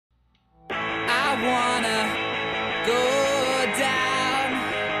wanna go down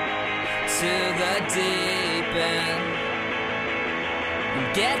to the deep end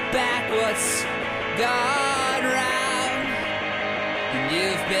and get back what's gone round and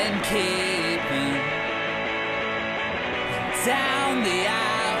you've been keeping down the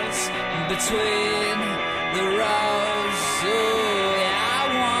aisles between the rows. Ooh, yeah, I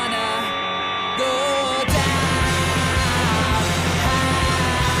wanna go down.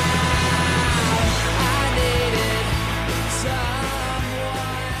 I needed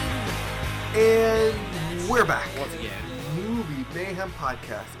someone. And we're back. Once again. Movie Mayhem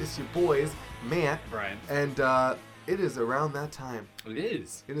Podcast. It's your boys, Matt. Brian. And it is around that time. It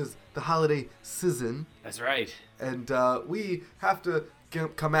is. It is the holiday season. That's right. And we have to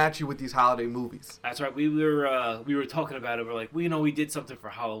come at you with these holiday movies. That's right. We were talking about it. We're like, well, we did something for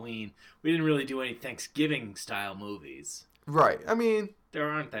Halloween. We didn't really do any Thanksgiving style movies. Right. I mean, There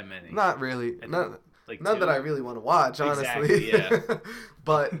aren't that many. not really. None like that I really want to watch, honestly. Exactly, yeah.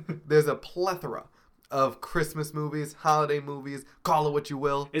 But there's a plethora of Christmas movies, holiday movies, call it what you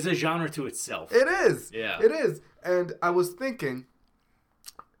will. It's a genre to itself. It is. Yeah. It is. And I was thinking,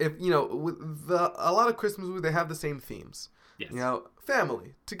 if, with a lot of Christmas movies, they have the same themes. Yes.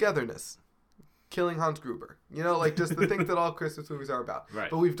 Family, togetherness, killing Hans Gruber. Just the things that all Christmas movies are about. Right.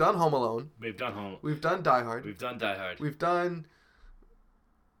 But we've done Home Alone. We've done Home. We've done Die Hard. We've done Die Hard. We've done...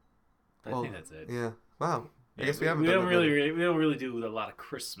 I think that's it. Yeah. Wow. I Yeah, guess we haven't we done don't that many. really we don't really do a lot of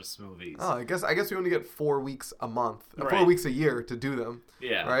Christmas movies. Oh, I guess we only get 4 weeks a month, Right. 4 weeks a year to do them.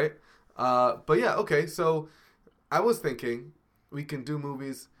 Yeah. Right. But yeah, okay. So I was thinking we can do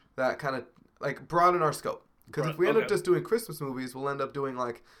movies that kind of broaden our scope. Because if we end up just doing Christmas movies, we'll end up doing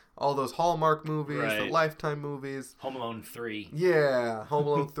all those Hallmark movies, the Right. Lifetime movies. Home Alone 3. Yeah, Home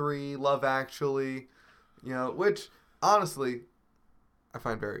Alone 3, Love Actually, which honestly I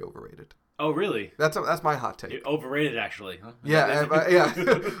find very overrated. Oh, really? That's my hot take. Overrated, actually. Huh? Yeah,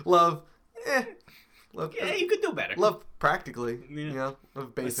 Love. Love. Yeah, you could do better. Love practically. Yeah.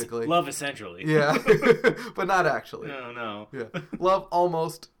 Basically. Love essentially. Yeah, but not actually. No. Yeah, love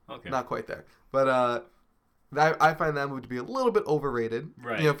almost. Okay. Not quite there. But I find that movie to be a little bit overrated.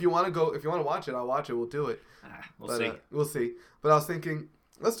 Right. If you want to watch it, I'll watch it. We'll do it. We'll see. We'll see. But I was thinking,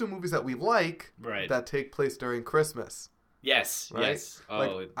 let's do movies that we like Right. that take place during Christmas. Yes. Right? Yes.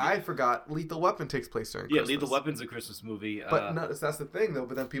 Oh, I forgot Lethal Weapon takes place during Christmas. Lethal Weapon's a Christmas movie. But no, that's the thing, though.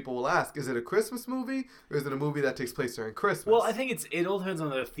 But then people will ask, is it a Christmas movie or is it a movie that takes place during Christmas? Well, I think it all depends on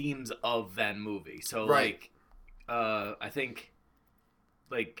the themes of that movie. So, Right. I think,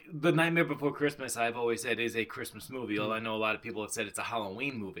 The Nightmare Before Christmas, I've always said is a Christmas movie. Although I know a lot of people have said it's a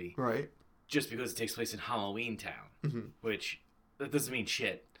Halloween movie. Right. Just because it takes place in Halloween Town. Mm-hmm. Which, that doesn't mean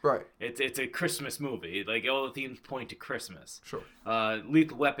shit. Right. It's a Christmas movie. All the themes point to Christmas. Sure.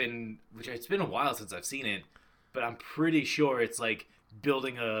 Lethal Weapon, which it's been a while since I've seen it, but I'm pretty sure it's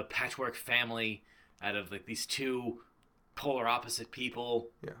building a patchwork family out of these two polar opposite people.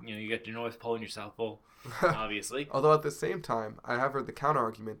 Yeah. You got your North Pole and your South Pole, obviously. Although at the same time, I have heard the counter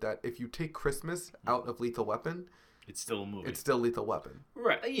argument that if you take Christmas out of Lethal Weapon, It's still a movie. it's still Lethal Weapon.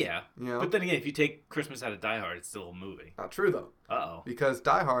 Right, yeah. You know? But then again, if you take Christmas out of Die Hard, it's still a movie. Not true, though. Uh-oh. Because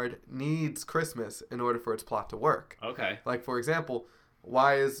Die Hard needs Christmas in order for its plot to work. Okay. For example,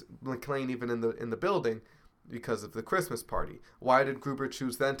 why is McClane even in the building? Because of the Christmas party. Why did Gruber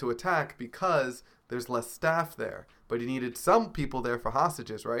choose then to attack? Because there's less staff there. But he needed some people there for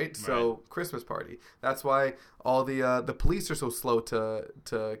hostages, right? So Christmas party. That's why all the police are so slow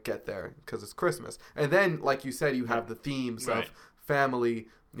to get there, because it's Christmas. And then, like you said, you have the themes of family,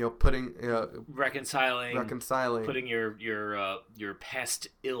 putting reconciling, putting your past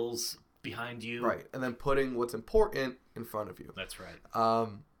ills behind you. right, and then putting what's important in front of you. That's right.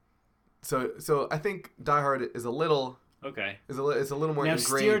 So I think Die Hard is a little Okay. it's a little more Now ingrained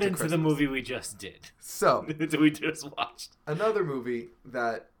steered to into Christmas. the movie we just did. So that we just watched. another movie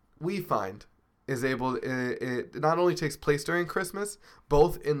that we find is able it not only takes place during Christmas,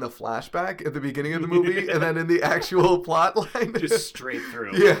 both in the flashback at the beginning of the movie and then in the actual plot line. Just straight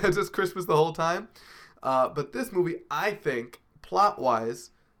through. Yeah, it's just Christmas the whole time. But this movie, I think,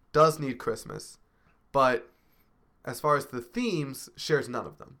 plot-wise, does need Christmas. But as far as the themes, shares none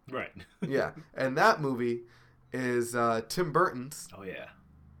of them. Right. Yeah. And that movie is Tim Burton's Oh, yeah.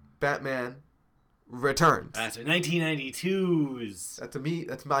 Batman Returns. That's 1992's.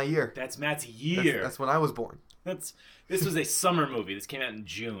 That's my year. That's Matt's year. That's when I was born. This was a summer movie. This came out in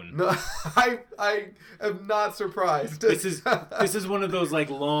June. No, I am not surprised. This is one of those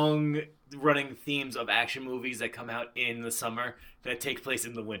long running themes of action movies that come out in the summer that take place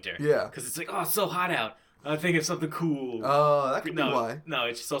in the winter. Yeah. Because it's oh, it's so hot out. I think of something cool. Oh, that could be why. No,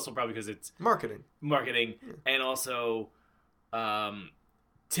 it's just also probably because it's Marketing. and also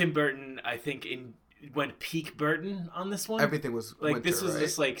Tim Burton. I think went peak Burton on this one. Everything was like winter, this was right?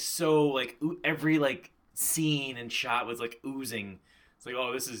 just like so like every like scene and shot was like oozing. It's like,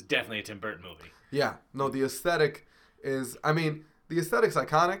 oh, this is definitely a Tim Burton movie. Yeah. No, the aesthetic is. I mean, the aesthetic's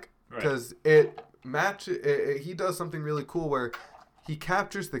iconic Right. because he does something really cool where he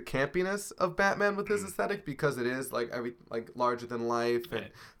captures the campiness of Batman with his aesthetic because it is like larger than life and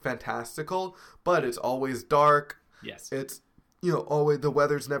Right. fantastical, but it's always dark. Yes. It's always the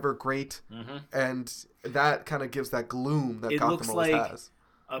weather's never great, Mm-hmm. and that kind of gives that gloom that It Gotham looks always like has.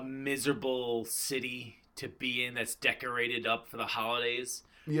 a miserable city to be in that's decorated up for the holidays.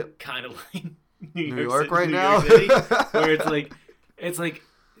 Yep. Kind of like New York City, right New now? York City, where it's like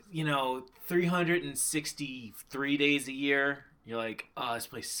 363 days a year. You're like, oh, this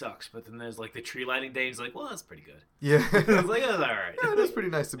place sucks. But then there's like the tree lighting day. And it's like, well, that's pretty good. Yeah. It's like, oh, all right. Yeah, it's pretty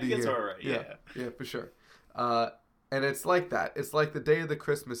nice to be I guess here. all right, yeah. Yeah, for sure. And it's like that. It's like the day of the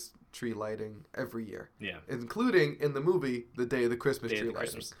Christmas tree lighting every year, Yeah. including in the movie the day of the Christmas Day of tree the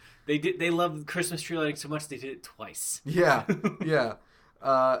lighting. Christmas. They loved Christmas tree lighting so much they did it twice. Yeah, yeah.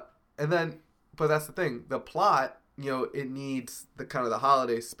 And then, but that's the thing. The plot, it needs the kind of the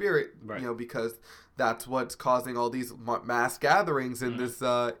holiday spirit, Right. because that's what's causing all these mass gatherings in this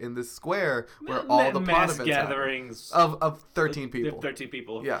square where all the plot mass events gatherings of 13 people. 13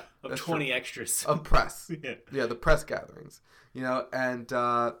 people. Yeah, Of that's 20 true. extras. Of press. Yeah. Yeah, the press gatherings. And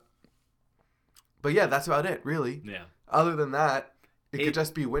but yeah, that's about it, really. Yeah. Other than that, it It- could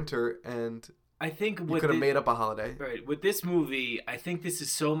just be winter, and I think you with could have made up a holiday. right with this movie, I think this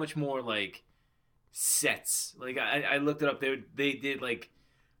is so much more like sets. Like I looked it up. They did like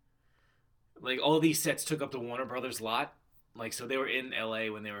all these sets took up the Warner Brothers lot. Like, so they were in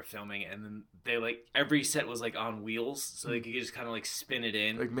LA when they were filming, and then they like every set was like on wheels, so they could just kind of like spin it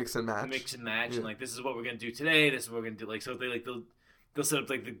in, Like mix and match. mix and match, Yeah. and like this is what we're gonna do today. This is what we're gonna do. Like, so they'll set up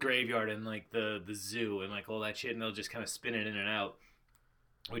like the graveyard and like the zoo and like all that shit, and they'll just kind of spin it in and out.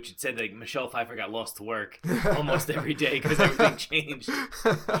 Which it said like Michelle Pfeiffer got lost to work almost every day because everything changed.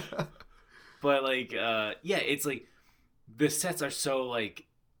 But like, yeah, it's like the sets are so like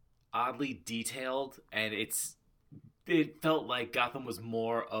oddly detailed, and it felt like Gotham was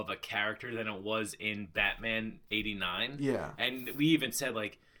more of a character than it was in Batman '89. Yeah. And we even said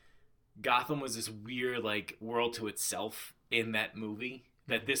like Gotham was this weird like world to itself in that movie.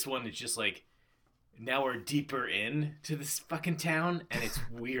 That this one is just like now we're deeper in to this fucking town, and it's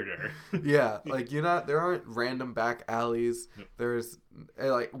weirder. Yeah, like there aren't random back alleys. There's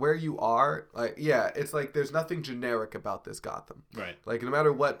like where you are, like it's like there's nothing generic about this Gotham. Right. Like no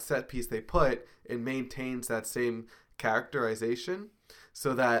matter what set piece they put, it maintains that same characterization,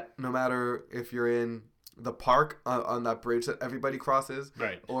 so that no matter if you're in the park on that bridge that everybody crosses,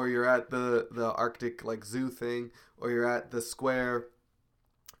 Right. or you're at the Arctic like zoo thing, or you're at the square,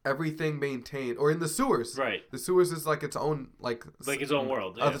 everything maintained, or in the sewers. Right. The sewers is like its own like Its own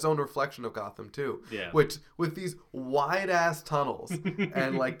world. of Yeah. its own reflection of Gotham too. Yeah. Which with these wide ass tunnels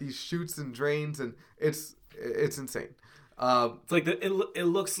and like these chutes and drains, and it's insane. It's like it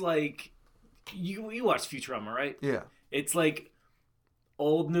looks like you watched Futurama, right? Yeah. It's like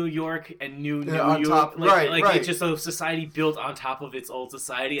old New York and new on York. top, Like right. it's just a society built on top of its old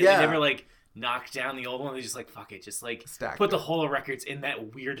society, and Yeah. they never like knock down the old one. They just like fuck it, just like Stack put it. the Hall of Records in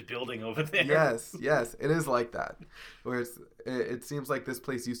that weird building over there. Yes, it is like that. Where it seems like this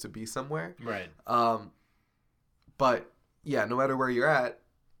place used to be somewhere. Right. But yeah, no matter where you're at,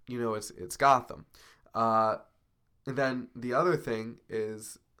 it's Gotham. And then the other thing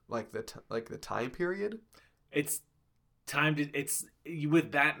is like the time period. It's time to. It's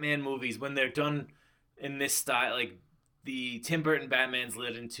with Batman movies when they're done in this style, like the Tim Burton Batman's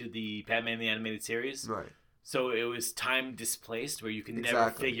led into the Batman the Animated Series. Right. So it was time displaced, where you can never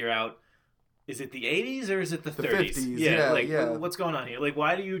Exactly. figure out, is it the 80s or is it the 30s? 50s, yeah, like yeah. what's going on here? Like,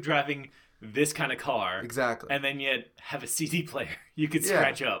 why are you driving this kind of car Exactly. and then yet have a CD player you could Yeah.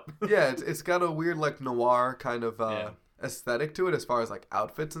 scratch up? Yeah, it's got a weird like noir kind of Yeah. aesthetic to it as far as like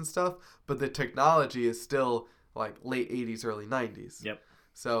outfits and stuff, but the technology is still like late 80s, early 90s. Yep.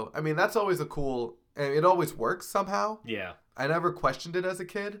 So, I mean, that's always a cool, and it always works somehow. Yeah. I never questioned it as a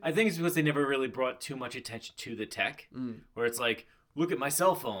kid. I think it's because they never really brought too much attention to the tech, where it's like, look at my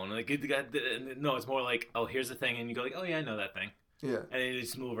cell phone. Like, no, it's more like, oh, here's the thing, and you go like, oh yeah, I know that thing, Yeah. and then you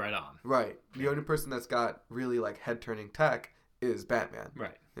just move right on. Right. The only person that's got really like head-turning tech is Batman.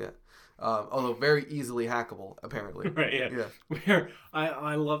 Right. Yeah. Although very easily hackable, apparently. Right. Yeah. Yeah. Where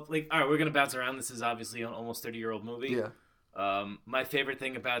I love like, all right, we're gonna bounce around. This is obviously an almost 30-year-old movie. Yeah. My favorite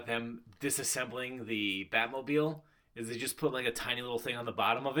thing about them disassembling the Batmobile is they just put like a tiny little thing on the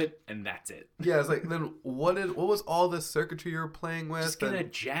bottom of it, and that's it. Yeah, it's like, then what was all this circuitry you were playing with? Just get a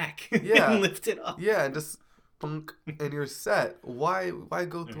jack Yeah. and lift it up. Yeah, and just punk, and you're set. Why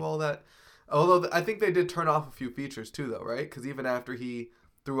go through all that? Although I think they did turn off a few features too, though, right? Because even after he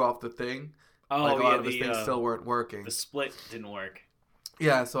threw off the thing, a lot of his things still weren't working. The split didn't work.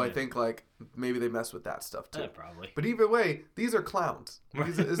 Yeah, so I think like maybe they messed with that stuff too. Probably. But either way, these are clowns.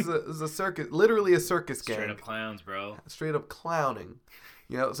 This is a circus, literally a circus gang. Straight up clowns, bro. Straight up clowning.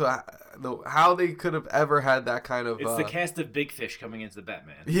 You know, so how they could have ever had that kind of... It's the cast of Big Fish coming into the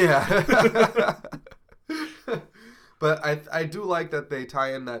Batman. Yeah. But I do like that they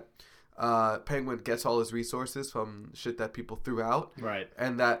tie in that Penguin gets all his resources from shit that people threw out. Right.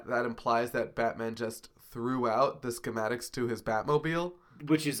 And that implies that Batman just threw out the schematics to his Batmobile.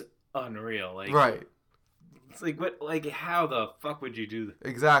 Which is unreal. Like, right. It's like, what? Like, how the fuck would you do that?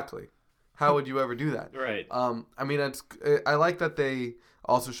 Exactly. How would you ever do that? Right. I mean, I like that they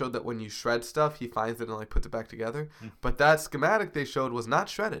also showed that when you shred stuff, he finds it and like puts it back together. But that schematic they showed was not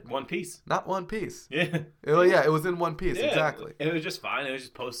shredded. One piece. Not one piece. Yeah. It was in one piece. Yeah, Exactly. It was just fine. It was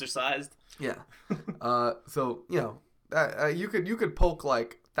just poster sized. Yeah. So you know, you could poke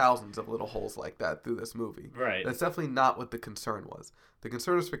like thousands of little holes like that through this movie. Right. That's definitely not what the concern was. The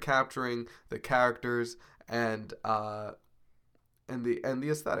concern was for capturing the characters and the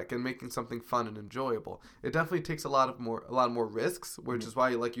aesthetic and making something fun and enjoyable. It definitely takes a lot more risks, which is why,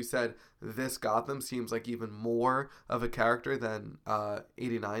 like you said, this Gotham seems like even more of a character than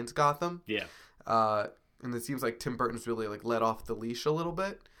 89's Gotham. Yeah. And it seems like Tim Burton's really like let off the leash a little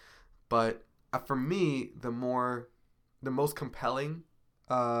bit. But for me, the most compelling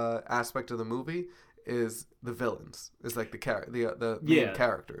aspect of the movie is the villains. Is like the main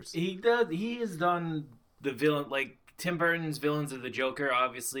characters. He has done the villain, like Tim Burton's villains of the Joker,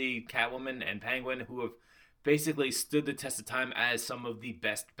 obviously Catwoman and Penguin, who have basically stood the test of time as some of the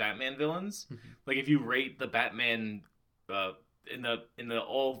best Batman villains. Like if you rate the Batman in the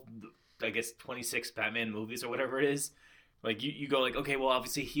all, I guess 26 Batman movies or whatever it is, like you go like, okay, well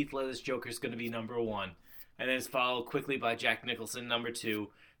obviously Heath Ledger's Joker's going to be number 1, and then it's followed quickly by Jack Nicholson, number 2,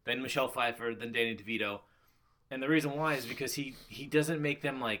 then Michelle Pfeiffer, then Danny DeVito. And the reason why is because he doesn't make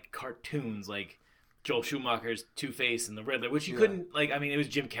them like cartoons like Joel Schumacher's Two-Face and the Riddler, which you couldn't, like, I mean, it was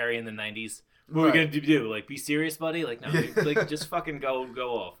Jim Carrey in the 90s. What are we going to do? Like, be serious, buddy? Like, no, like, just fucking go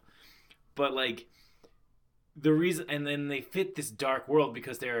off. But, like, the reason, and then they fit this dark world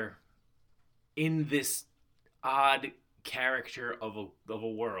because they're in this odd caricature of a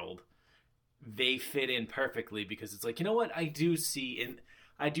world. They fit in perfectly because it's like, you know what? I do see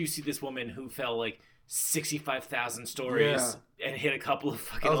this woman who fell, like, 65,000 stories and hit a couple of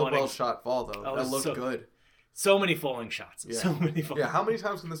fucking... That was a well-shot fall, though. That looked good. So many falling shots. Yeah. So many falling how many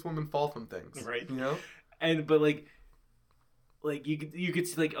times can this woman fall from things? Right. You know? But like you could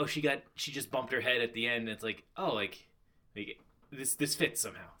see like, oh, she just bumped her head at the end. And it's like, oh, like this fits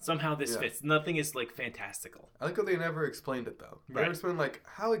somehow. Somehow this fits. Nothing is like fantastical. I like how they never explained it, though. They never explained, like,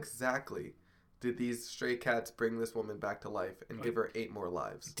 how exactly did these stray cats bring this woman back to life and give her 8 more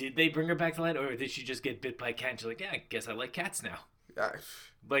lives? Did they bring her back to life, or did she just get bit by a cat and she's like, yeah, I guess I like cats now?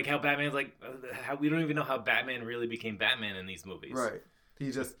 Like how Batman's like, how we don't even know how Batman really became Batman in these movies. Right.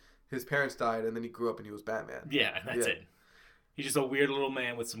 His parents died and then he grew up and he was Batman. Yeah, and that's it. He's just a weird little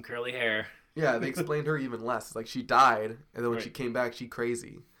man with some curly hair. Yeah, they explained her even less. It's like she died and then when she came back, she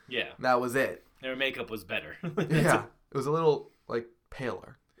crazy. Yeah. And that was it. Her makeup was better. Yeah. It was a little, like,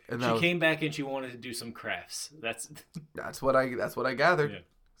 paler. And she came back and she wanted to do some crafts. That's what I gathered. Yeah.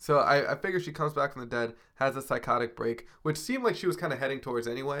 So I figure she comes back from the dead, has a psychotic break, which seemed like she was kind of heading towards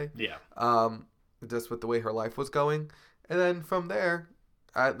anyway. Yeah. Just with the way her life was going, and then from there,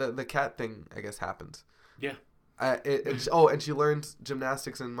 the cat thing I guess happens. Yeah. And she learns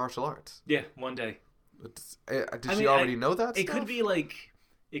gymnastics and martial arts. Yeah, one day. Did she already know that? It could be like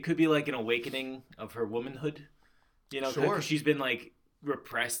an awakening of her womanhood. You know, because she's been like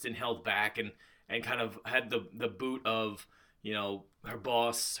repressed and held back and kind of had the boot of, you know, her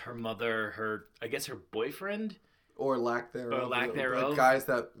boss, her mother, her boyfriend, or lack thereof, like guys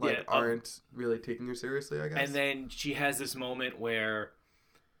that aren't really taking her seriously, I guess. And then she has this moment where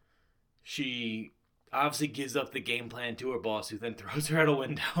she obviously gives up the game plan to her boss, who then throws her out a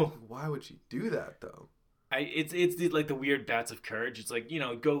window. Why would she do that though? It's like the weird bouts of courage. It's like, you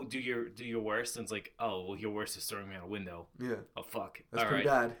know, go do your worst, and it's like, oh well, your worst is throwing me out a window. Yeah. Oh fuck. That's pretty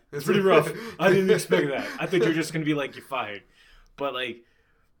bad. It's pretty rough. I didn't expect that. I thought you were just gonna be like, you're fired. But like,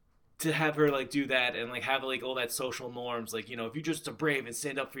 to have her like do that and like have like all that social norms, like, you know, if you're just a brave and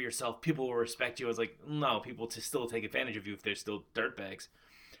stand up for yourself, people will respect you. I was like, no, people to still take advantage of you if they're still dirtbags.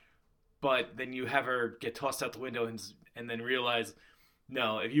 But then you have her get tossed out the window and then realize,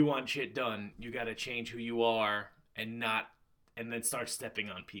 no, if you want shit done, you got to change who you are and then start stepping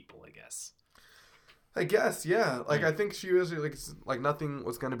on people, I guess. I guess, yeah. Like, I think she was like nothing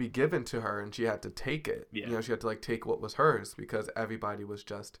was going to be given to her, and she had to take it. Yeah. You know, she had to like take what was hers because everybody was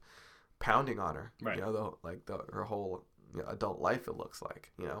just pounding on her. Right. You know, her whole adult life, it looks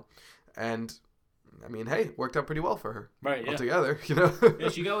like. You know, and I mean, hey, it worked out pretty well for her. Right. Yeah. Altogether, you know. Yeah,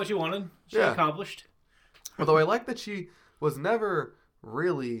 she got what she wanted. She Yeah. accomplished. Although I like that she was never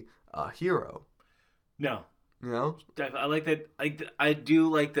really a hero. No. You know. I like that. I do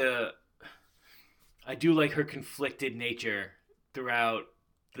like her conflicted nature throughout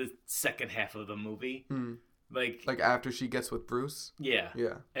the second half of the movie. Mm. Like After she gets with Bruce. yeah,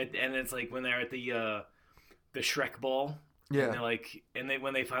 Yeah. and it's like when they're at the Shrek ball. Yeah. And they're like,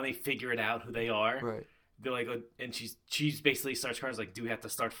 when they finally figure it out who they are, Right. they're like, and she's basically starts crying, like, do we have to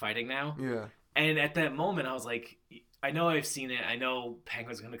start fighting now? Yeah. And at that moment, I was like, I know I've seen it. I know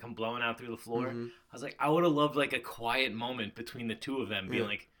Penguin's gonna come blowing out through the floor. Mhm. I was like, I would have loved like a quiet moment between the two of them, being Yeah.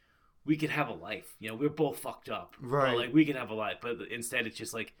 like, we could have a life. You know, we're both fucked up. Right. Or, like, we could have a life. But instead, it's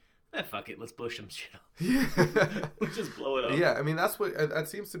just like, fuck it, let's blow some shit up. Yeah. Let's just blow it up. Yeah, I mean that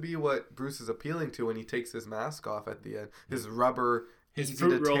seems to be what Bruce is appealing to when he takes his mask off at the end. His rubber, His easy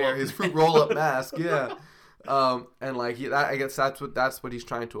fruit to tear, roll-up. his fruit roll up mask. Yeah, and like I guess that's what he's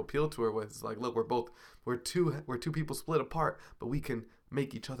trying to appeal to her with. It's like, look, we're two people split apart, but we can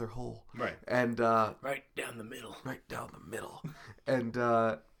make each other whole. Right. And Right down the middle. right down the middle, and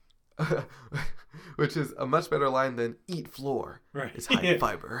which is a much better line than "eat floor." Right. It's high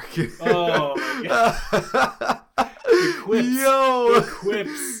fiber. Oh my god. The quips. Yo, The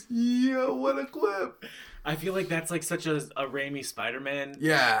quips. Yo, what a quip! I feel like that's like such a Raimi Spider-Man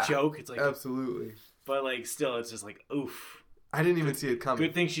Yeah, joke. It's like, absolutely. but like still, it's just like, oof. I didn't even see it coming.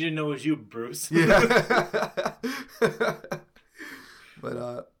 Good thing she didn't know it was you, Bruce. Yeah. but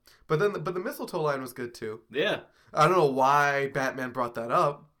the mistletoe line was good too. Yeah. I don't know why Batman brought that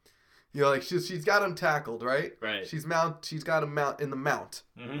up. You know, like she's got him tackled, right? Right. She's got him in the mount,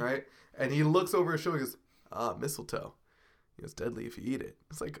 Mhm. right? And he looks over his shoulder and goes, mistletoe. It's deadly if you eat it.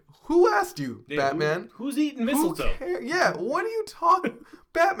 It's like, who asked you, Yeah, Batman? Who's eating mistletoe? Who cares? Yeah, what are you talking?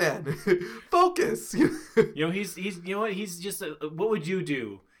 Batman, focus. You know, he's you know what? He's just what would you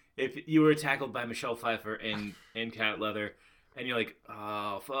do if you were tackled by Michelle Pfeiffer in Cat Leather, and you're like,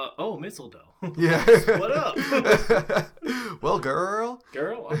 oh, mistletoe. Yeah. What up? Well, girl.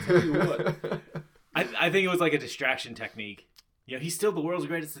 Girl, I'll tell you what. I think it was like a distraction technique. You know, he's still the world's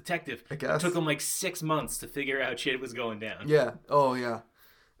greatest detective. I guess. It took him like 6 months to figure out shit was going down. Yeah. Oh, yeah.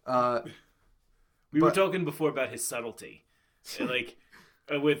 We were but- talking before about his subtlety. And, like,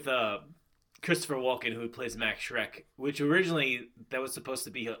 with Christopher Walken, who plays Max Schreck, which originally that was supposed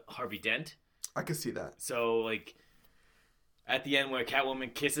to be Harvey Dent. I could see that. So, like, at the end where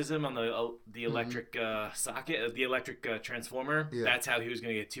Catwoman kisses him on the electric socket, the electric transformer, Yeah. that's how he was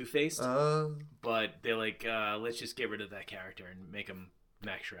going to get Two-Faced. So But they're like, let's just get rid of that character and make him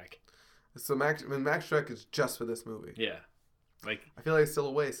Max Schreck. Max Schreck is just for this movie. Yeah. Like, I feel like it's still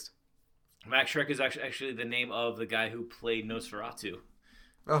a waste. Max Schreck is actually the name of the guy who played Nosferatu.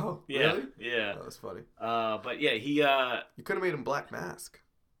 Oh, Yeah. really? Yeah. That was funny. But yeah, he You could have made him Black Mask.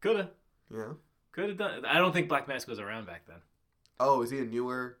 could have Yeah. done. I don't think Black Mask was around back then. Oh, is he a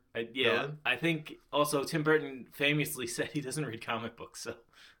newer? Yeah, Villain? I think also Tim Burton famously said he doesn't read comic books, so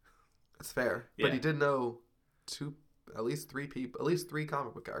That's fair. Yeah. But he did know at least three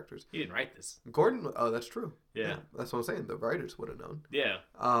comic book characters. he didn't write this. Gordon. Oh, that's true. Yeah. That's what I'm saying. The writers would have known. Yeah,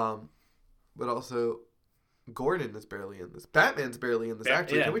 But also, Gordon is barely in this. Batman's barely in this.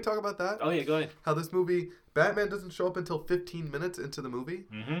 Actually, yeah. can we talk about that? Oh yeah, go ahead. How this movie, Batman doesn't show up until 15 minutes into the movie,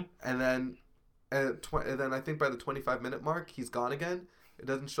 Mm-hmm. and then I think by the 25-minute mark, he's gone again. It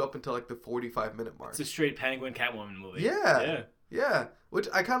doesn't show up until like the 45-minute mark. It's a straight Penguin Catwoman movie. Yeah. Yeah, which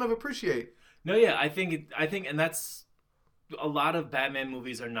I kind of appreciate. No, yeah, I think, and that's a lot of Batman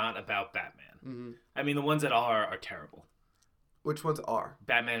movies are not about Batman. Mm-hmm. I mean, the ones that are terrible. Which ones are?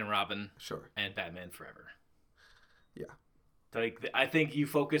 Batman and Robin Sure. and Batman Forever. Yeah. Like, I think you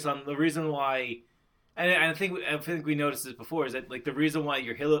focus on the reason why, and I think we noticed this before, is that like the reason why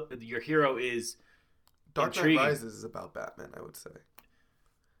your hero is Dark Knight intriguing. Rises is about Batman, I would say.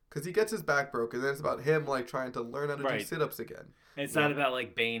 Because he gets his back broken, and then it's about him like trying to learn how to do Right. sit-ups again. And it's not about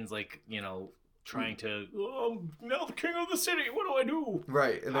like Bane's like, you know, trying to, I'm now the king of the city. What do I do?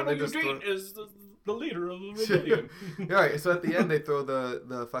 Right, and How then do they you just date? Is the leader of the rebellion. Yeah, right. So at the end, they throw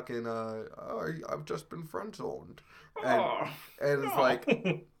the fucking I've just been friend zoned, and it's like,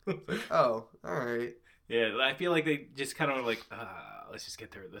 oh, all right. Yeah, I feel like they just kind of like, let's just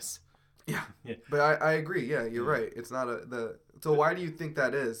get through this. Yeah. Yeah. But I agree. Yeah, you're right. It's not So why do you think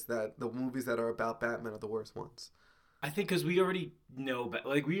that is? That the movies that are about Batman are the worst ones? I think because we already know,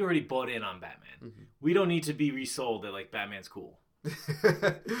 like we already bought in on Batman. Mm-hmm. We don't need to be resold that like Batman's cool.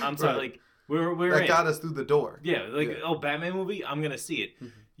 I'm sorry, Right. like we're That in. got us through the door. Yeah, like Yeah. oh, Batman movie, I'm gonna see it.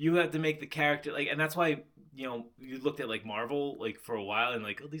 Mhm. You have to make the character like, and that's why you looked at like Marvel like for a while and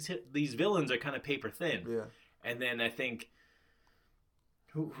like, oh, these villains are kind of paper thin. Yeah. And then I think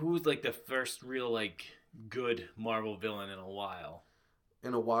who was like the first real like good Marvel villain in a while.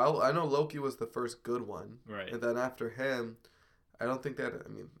 In a while, I know Loki was the first good one. Right. And then after him, I don't think that. I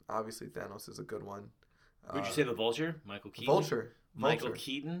mean, obviously Thanos is a good one. Would you say the Vulture? Michael Keaton. Vulture? Michael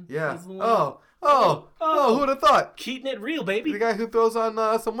Keaton. Yeah. He's the one? Oh! Who would have thought? Keaton it real, baby. The guy who throws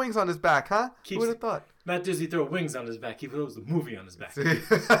on some wings on his back, huh? Keeps- Who would have thought? Not does he throw wings on his back, he throws the movie on his back.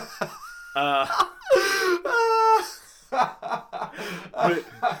 But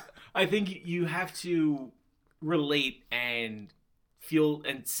I think you have to relate and feel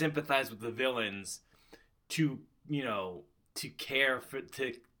and sympathize with the villains to to care for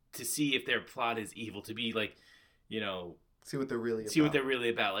to see if their plot is evil, to be like See what they're really about. see what they're really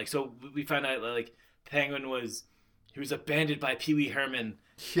about. Like, so we found out like Penguin was abandoned by Pee Wee Herman,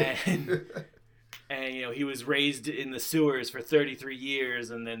 Yeah. and he was raised in the sewers for 33 years,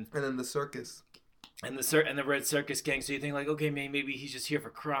 and then the circus. and the Red Circus gang. So you think like, okay, maybe he's just here for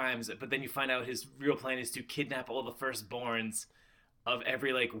crimes, but then you find out his real plan is to kidnap all the firstborns of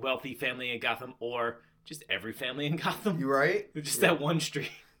every like wealthy family in Gotham, or just every family in Gotham. You right? Just Yeah. that one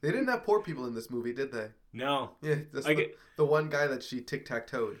street. They didn't have poor people in this movie, did they? No. Yeah, just I get- the one guy that she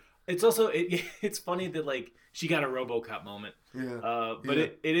tic-tac-toed. It's also it's funny that like she got a RoboCop moment. Yeah. But Yeah.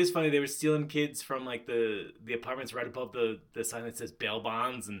 it is funny they were stealing kids from like the apartments right above the sign that says bail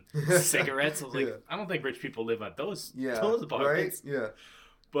bonds and cigarettes. I was like, Yeah. I don't think rich people live at those Yeah. those Right? apartments. Yeah.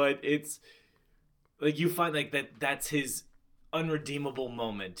 But it's like you find like that's his unredeemable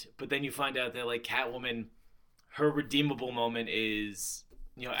moment. But then you find out that like Catwoman, her redeemable moment is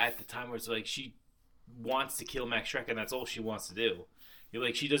at the time where it's like she wants to kill Max Schreck and that's all she wants to do.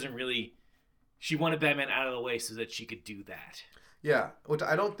 She wanted Batman out of the way so that she could do that. Yeah, which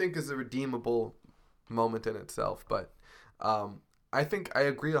I don't think is a redeemable moment in itself, but I think I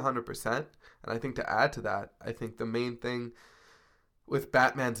agree 100%. And I think to add to that, I think the main thing with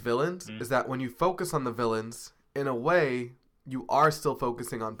Batman's villains is that when you focus on the villains, in a way, you are still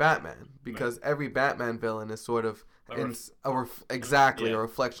focusing on Batman, because every Batman villain is sort of exactly Yeah. a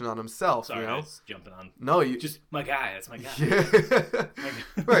reflection on himself. Sorry, I was jumping on. No, you Just my guy. That's my guy. Yeah.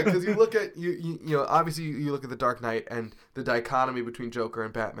 Right, because you look at obviously you look at the Dark Knight, and the dichotomy between Joker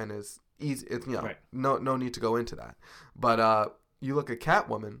and Batman is easy. It's Right. no need to go into that. But you look at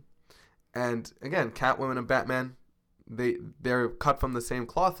Catwoman, and again, Catwoman and Batman, they're cut from the same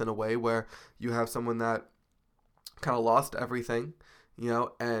cloth in a way, where you have someone that kind of lost everything,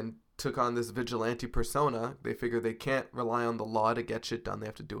 and took on this vigilante persona. They figure they can't rely on the law to get shit done. They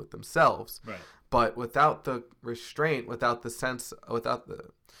have to do it themselves. Right. But without the restraint, without the,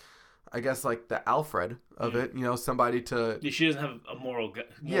 I guess, like the Alfred of it, somebody to... She doesn't have a moral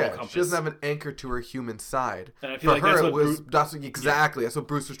Yeah, compass. she doesn't have an anchor to her human side. And I feel like that's what that's exactly that's what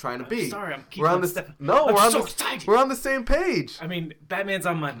Bruce was trying to be. Sorry, I'm keeping we're on on this. stepping. No, I'm we're on so this. excited. We're on the same page. I mean, Batman's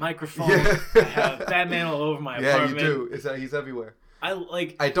on my microphone. Yeah. I have Batman all over my Yeah, apartment. you do. It's that he's everywhere.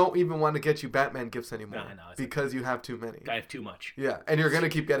 I don't even want to get you Batman gifts anymore. No, I know. Because you have too many. I have too much. Yeah, and you're gonna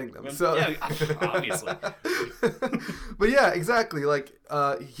keep getting them. So Yeah, obviously. But yeah, exactly. Like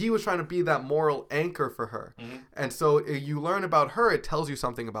he was trying to be that moral anchor for her, and so you learn about her. It tells you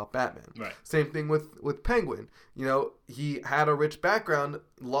something about Batman. Right. Same thing with Penguin. He had a rich background,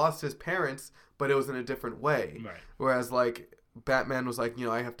 lost his parents, but it was in a different way. Right. Whereas like Batman was like,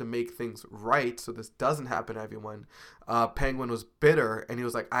 I have to make things right so this doesn't happen to everyone. Penguin was bitter, and he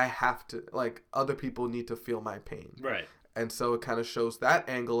was like, I have to, like, other people need to feel my pain. Right. And so it kind of shows that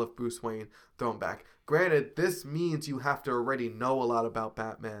angle of Bruce Wayne thrown back. Granted, this means you have to already know a lot about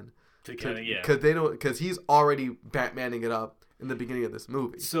Batman. To kind of, yeah. Because he's already Batmaning it up in the beginning of this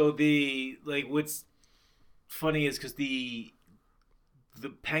movie. So what's funny is because the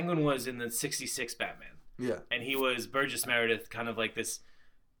Penguin was in the 66 Batman. Yeah. And he was Burgess Meredith, kind of like this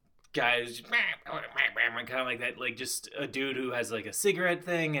guy who's just, kind of like that, like just a dude who has like a cigarette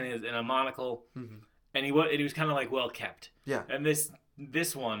thing and a monocle, and he was kind of like well kept. Yeah. And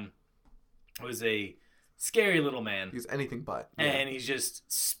this one was a scary little man. He's anything but. Yeah. And he's just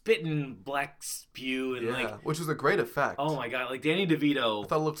spitting black spew and like, which was a great effect. oh my god, like Danny DeVito I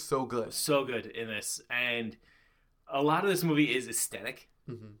thought it looked so good. was so good in this, and a lot of this movie is aesthetic.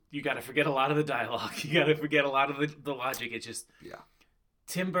 Mm-hmm. You got to forget a lot of the dialogue. You got to forget a lot of the logic. It's just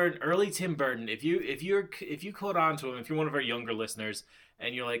Tim Burton, early Tim Burton. If you caught on to him, if you're one of our younger listeners,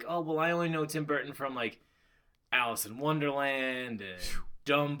 and you're like, oh well, I only know Tim Burton from like Alice in Wonderland and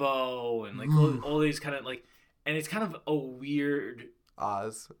Dumbo and like all these kind of like, and it's kind of a weird.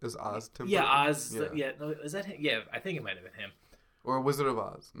 Oz is Oz Tim Yeah, Burton? Oz. Yeah, no, is that him? Yeah, I think it might have been him. Or Wizard of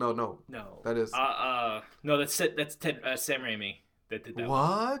Oz? No. That is. No, that's Sam Raimi that did that.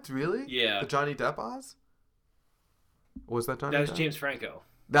 What? Really? Yeah. The Johnny Depp Oz? Was that Johnny? That was Depp? James Franco.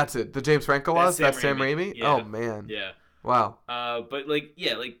 That's it. The James Franco Oz. That's Sam Raimi. Yeah. Oh man. Yeah. Wow. But like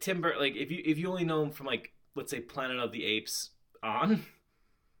Tim Burton, like if you only know him from like let's say Planet of the Apes on,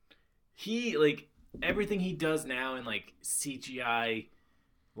 he like everything he does now in like CGI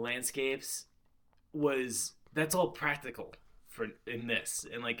landscapes that's all practical in this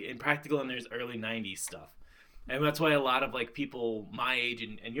and like in practical in there's early 90s stuff, and that's why a lot of like people my age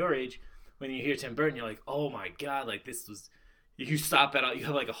and your age, when you hear Tim Burton, you're like, oh my god, like this was. You stop you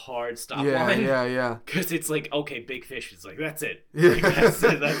have like a hard stop line. Yeah. Because it's like, okay, Big Fish is like, that's it. Yeah. Like, that's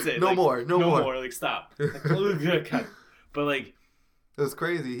it. No like, more. No more. Like, stop. Like, but like, it was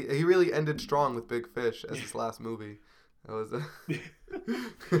crazy. He really ended strong with Big Fish as his last movie. That was.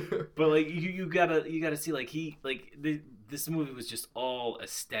 But like, you gotta see like this movie was just all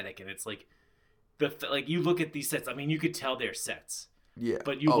aesthetic, and it's like like you look at these sets. I mean, you could tell they're sets. Yeah.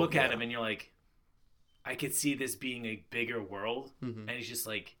 But you look at them and you're like, I could see this being a bigger world, and it's just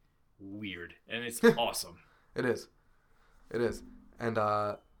like weird, and it's awesome. It is, and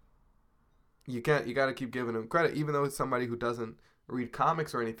you got to keep giving him credit, even though it's somebody who doesn't read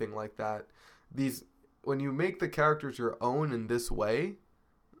comics or anything like that. When you make the characters your own in this way,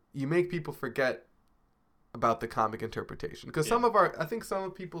 you make people forget about the comic interpretation, because I think some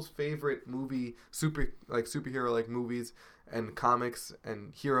of people's favorite superhero like movies and comics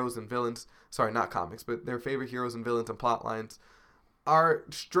and heroes and villains, sorry, not comics, but their favorite heroes and villains and plot lines are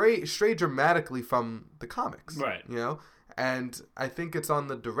stray dramatically from the comics, right? You know, and I think it's on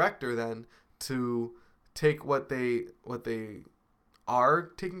the director then to take what they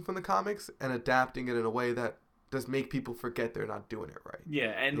are taking from the comics and adapting it in a way that does make people forget they're not doing it right. Yeah,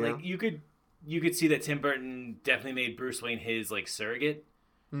 and like you could see that Tim Burton definitely made Bruce Wayne his like surrogate,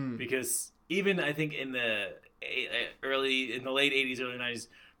 because even I think in the late 80s, early 90s,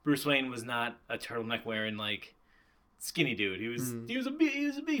 Bruce Wayne was not a turtleneck wearing like skinny dude. He was a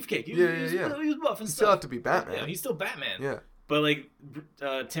beefcake. He was buff and stuff. Still have to be Batman. Yeah, he's still Batman. Yeah, but like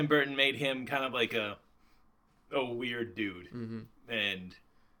Tim Burton made him kind of like a weird dude, and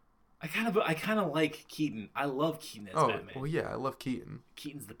I kind of like Keaton. I love Keaton as Batman. Well, yeah, I love Keaton.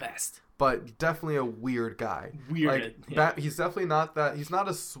 Keaton's the best. But definitely a weird guy. Weird. Like, he's definitely not that. He's not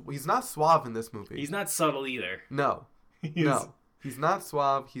suave in this movie. He's not subtle either. No. No. He's not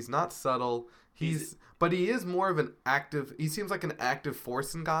suave. He's not subtle. But he is more of an active. He seems like an active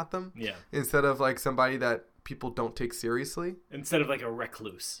force in Gotham. Yeah. Instead of like somebody that people don't take seriously. Instead of like a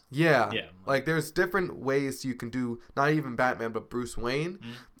recluse. Yeah. Yeah. Like there's different ways you can do not even Batman but Bruce Wayne,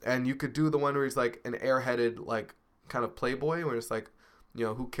 and you could do the one where he's like an airheaded like kind of playboy where it's like, you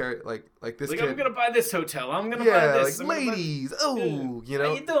know, who cares? Like this like, kid. I'm gonna buy this hotel. I'm gonna buy this. Like ladies. You know.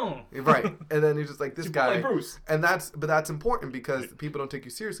 How you doing? Right. And then you're just like this guy. Bruce. And that's important because people don't take you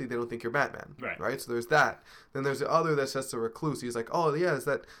seriously. They don't think you're Batman. Right. So there's that. Then there's the other that's just a recluse. He's like, oh yeah, it's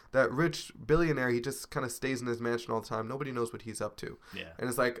that rich billionaire. He just kind of stays in his mansion all the time. Nobody knows what he's up to. Yeah. And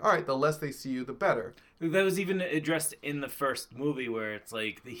it's like, all right, the less they see you, the better. That was even addressed in the first movie where it's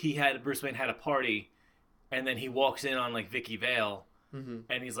like Bruce Wayne had a party, and then he walks in on like Vicky Vale.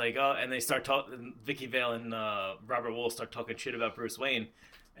 And he's like, oh, and they start talking. Vicky Vale and Robert Wool start talking shit about Bruce Wayne,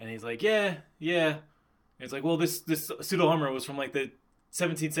 and he's like, yeah. And it's like, well, this pseudo Hummer was from like the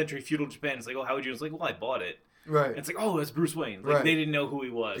 17th century feudal Japan. It's like, oh, how would you? It's like, well, I bought it. Right. And it's like, oh, that's Bruce Wayne. Like they didn't know who he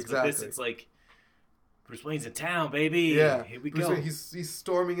was. Exactly. But this, it's like, Bruce Wayne's in town, baby. Yeah. Here we Bruce go. Wayne, he's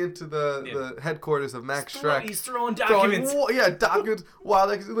storming into the headquarters of Max Schreck. He's throwing documents. Documents. Wow,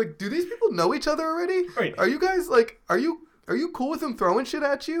 like, do these people know each other already? Right. Are you guys like, are you cool with him throwing shit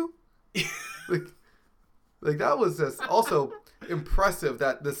at you? like that was just also impressive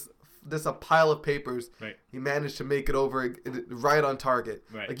that this a pile of papers. Right. He managed to make it over right on target.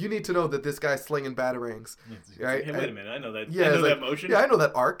 Right. Like you need to know that this guy's slinging batarangs. Right. Hey, wait a minute, I know that. Yeah, I know that motion. Yeah, I know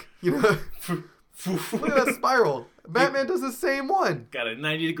that arc. You know. Look at that spiral. Batman does the same one. Got a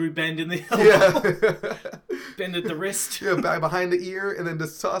 90-degree bend in the Yeah. bend at the wrist. Yeah, back behind the ear and then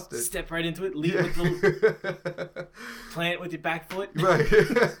just tossed it. Step right into it. Lead with the plant with your back foot. Right.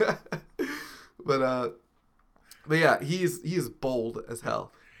 But yeah, he's bold as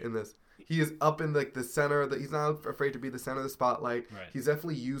hell in this. He is up in like the center. He's not afraid to be the center of the spotlight. Right. He's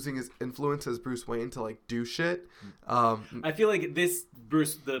definitely using his influence as Bruce Wayne to like do shit. I feel like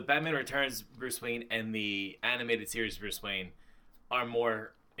the Batman Returns Bruce Wayne and the animated series Bruce Wayne are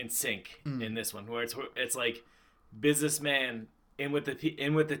more in sync in this one, where it's like businessman in with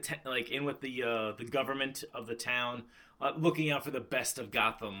the government of the town, looking out for the best of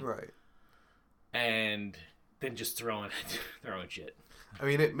Gotham, Right. and then just throwing shit. I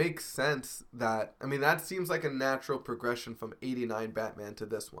mean, it makes sense that seems like a natural progression from '89 Batman to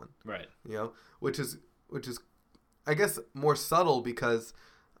this one. Right. You know, which is I guess more subtle because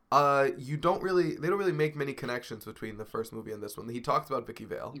they don't really make many connections between the first movie and this one. He talks about Vicky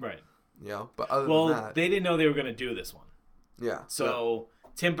Vale. Right. You know, but other than that, they didn't know they were going to do this one. yeah. So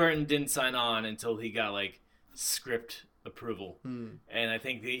Tim Burton didn't sign on until he got like script approval, Hmm. and I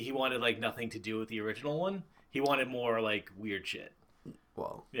think he wanted like nothing to do with the original one. He wanted more like weird shit.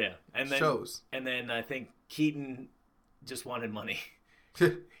 Well, Yeah, and then shows. and then I think Keaton just wanted money.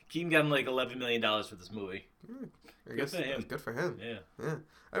 Keaton got him like $11 million for this movie. I guess for him. that's good for him. Yeah. Yeah.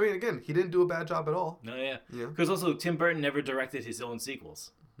 I mean, again, he didn't do a bad job at all. No, yeah. Yeah. Because also Tim Burton never directed his own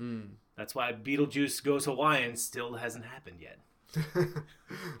sequels. That's why Beetlejuice Goes Hawaiian still hasn't happened yet.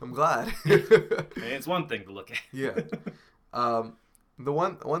 I'm glad. And it's one thing to look at. Yeah. The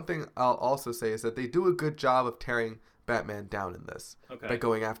one thing I'll also say is that they do a good job of tearing Batman down in this Okay. by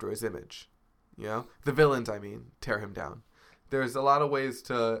going after his image. You know, the villains, tear him down. There's a lot of ways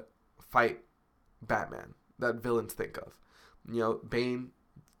to fight Batman that villains think of. You know, Bane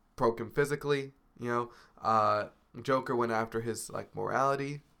broke him physically. You know, Joker went after his like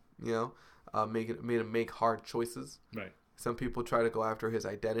morality. You know, made him make hard choices. Right. Some people try to go after his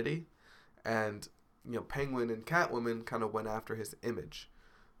identity, and you know, Penguin and Catwoman kind of went after his image,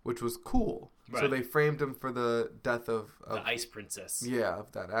 which was cool. Right. So they framed him for the death of The Ice Princess. yeah,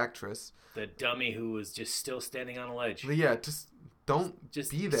 of that actress. The dummy who was just still standing on a ledge. But yeah, just don't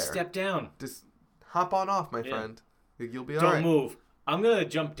Just be there. step down. Just hop on off, my Yeah. friend. You'll be Don't alright. move. I'm going to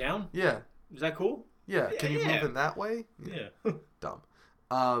jump down. Yeah, Is that cool? yeah. Yeah, Can you yeah. move in that way? Yeah. Dumb.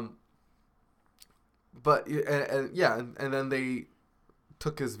 But and then they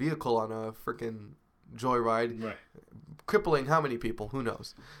took his vehicle on a freaking joyride, Right. crippling how many people? Who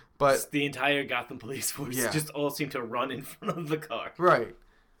knows? But The entire Gotham police force Yeah. just all seem to run in front of the car. right.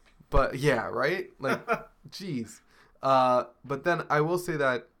 But yeah, right? Like, jeez. But then I will say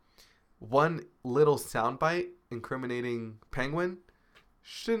that one little soundbite incriminating Penguin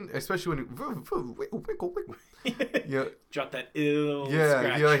shouldn't, especially when wiggle. Yeah, Drop that ill yeah.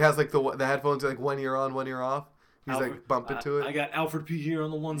 scratch. He like has like the headphones like one ear on, one ear off. He's like bumping to it. I got Alfred P here on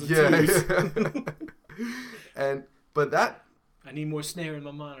the ones and Yeah. twos. But that I need more snare in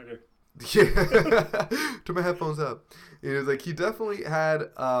my monitor. yeah. Turn my headphones up. It was like he definitely had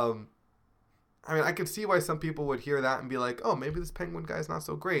I could see why some people would hear that and be like, "Oh, maybe this Penguin guy's not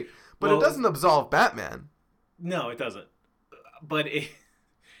so great." But Well, it doesn't absolve Batman. No, it doesn't. But it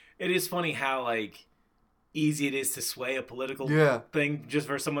is funny how like easy it is to sway a political Yeah. thing just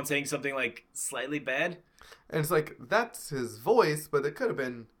for someone saying something like slightly bad. And it's like that's his voice, but it could have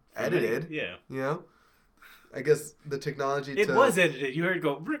been edited. Yeah. You know? I guess the technology It was edited. You heard it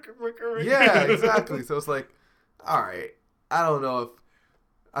go rick, rick, rick. Yeah, exactly. So it's like, all right, I don't know if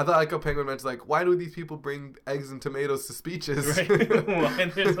I thought like a Penguin meant like, why do these people bring eggs and tomatoes to speeches? Right.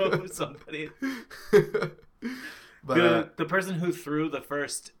 Why there's always somebody. But The person who threw the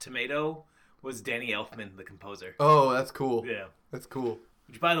first tomato was Danny Elfman, the composer. oh, that's cool. Yeah. That's cool.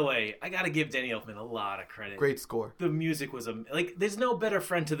 Which, by the way, I gotta give Danny Elfman a lot of credit. Great score. The music was like, there's no better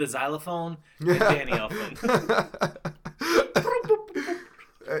friend to the xylophone than Danny Elfman.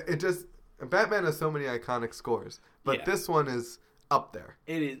 It just Batman has so many iconic scores, but Yeah. this one is up there.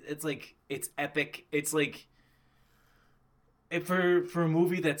 It is. It's like it's epic. It's like for a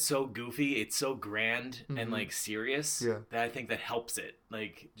movie that's so goofy, it's so grand and like serious. Yeah. That I think that helps it.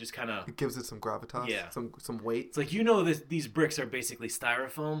 Like just kind of. It gives it some gravitas, Yeah. some weight. It's like these bricks are basically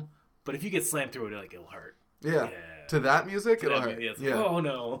styrofoam, but if you get slammed through it, like it'll hurt. Yeah. Yeah. To that music, it'll Yeah, hurt. it's Yeah. like, oh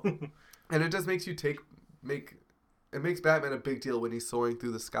no. And it just makes you it makes Batman a big deal when he's soaring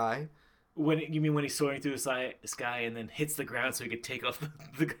through the sky. You mean when he's soaring through the sky and then hits the ground so he could take off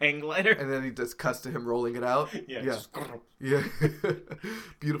the hang glider? And then he just cuts to him rolling it out. Yeah. Yeah. just- Yeah.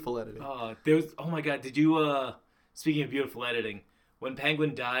 Beautiful editing. Oh my god! Did you? Speaking of beautiful editing, when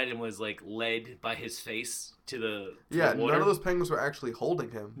Penguin died and was like led by his face to the Yeah, water. none of those penguins were actually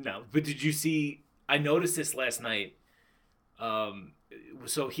holding him. No, but did you see? I noticed this last night.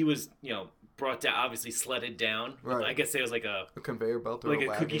 So he was, brought down, obviously sledded down. Right. I guess there was like a conveyor belt or like a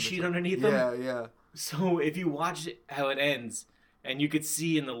wagon cookie or sheet something. underneath him. Yeah, yeah. So if you watch how it ends, and you could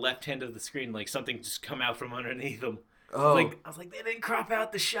see in the left hand of the screen like something just come out from underneath him. Oh, I was like, they didn't crop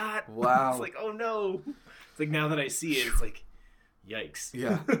out the shot. Wow. It's like, oh no. It's like now that I see it, it's like, yikes.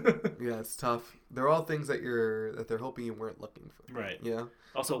 yeah, yeah. It's tough. They're all things that they're hoping you weren't looking for. Right. Yeah.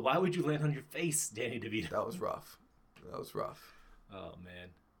 Also, why would you land on your face, Danny DeVito? That was rough. Oh man.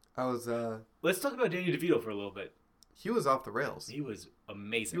 I was. Let's talk about Danny DeVito for a little bit. He was off the rails. He was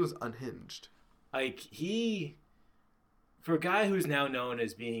amazing. He was unhinged. Like, for a guy who's now known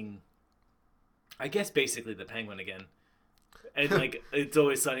as being, I guess, basically the Penguin again. And, like, It's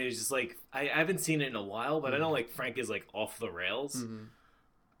Always Sunny is just, like, I haven't seen it in a while, but I know, like, Frank is, like, off the rails. Mm-hmm.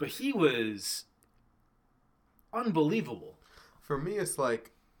 But he was unbelievable. For me, it's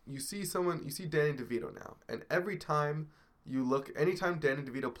like, you see Danny DeVito now, and anytime Danny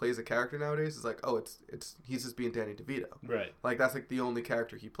DeVito plays a character nowadays, it's like, oh, he's just being Danny DeVito. Right. Like, that's, like, the only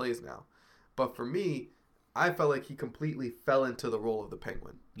character he plays now. But for me, I felt like he completely fell into the role of the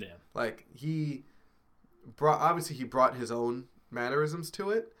Penguin. Yeah. Like, he brought his own mannerisms to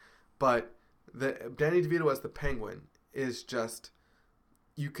it, but the Danny DeVito as the Penguin is just,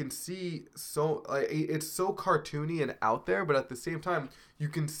 you can see so, like, it's so cartoony and out there, but at the same time, you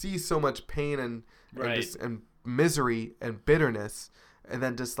can see so much pain and misery and bitterness, and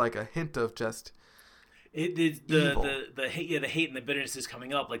then just like a hint of just the hate and the bitterness is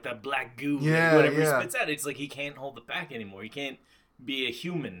coming up, like that black goo, Yeah, whatever yeah. he spits out. It's like he can't hold it back anymore. He can't be a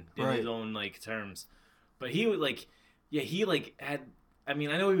human in Right. his own like terms. But he would had. I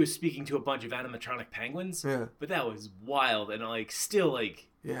mean, I know he was speaking to a bunch of animatronic penguins, Yeah. but that was wild and like still like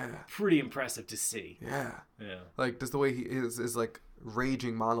Yeah. pretty impressive to see. Yeah. Yeah. Like, just the way he is like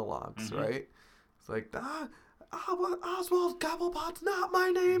raging monologues, Mhm. right? It's like, Oswald Cobblepot's not my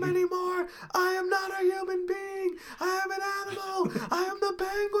name anymore. I am not a human being. I am an animal. I am the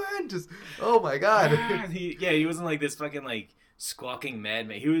Penguin. Just, oh my God. He wasn't like this fucking like squawking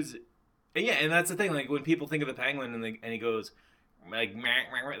madman. He was, and that's the thing. Like when people think of the Penguin and he goes like, "Meh,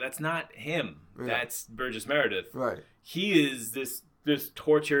 meh, meh," that's not him. Yeah. That's Burgess Meredith. Right. He is this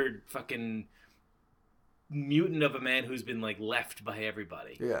tortured fucking mutant of a man who's been like left by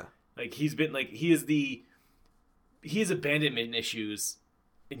everybody. Yeah. Like he's been like he has abandonment issues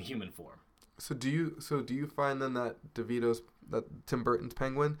in human form. So do you find then that Tim Burton's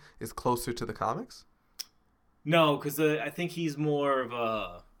Penguin is closer to the comics? No, because I think he's more of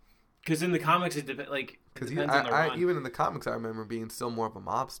a. Because in the comics, it depends on the run. Even in the comics, I remember being still more of a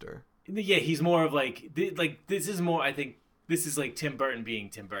mobster. Yeah, he's more of like this is more. I think this is like Tim Burton being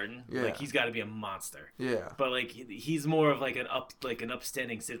Tim Burton. Yeah. Like he's got to be a monster. Yeah. But like he's more of like an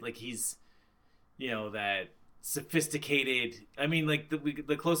upstanding. Like he's, that sophisticated. I mean, like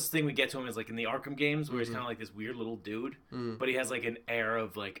the closest thing we get to him is like in the Arkham games, where he's kind of like this weird little dude, but he has like an air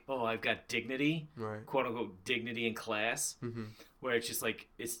of like, oh, I've got dignity, Right. quote unquote dignity and class, where it's just like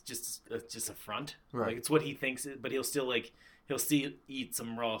it's just a front, Right. Like it's what he thinks, but he'll still eat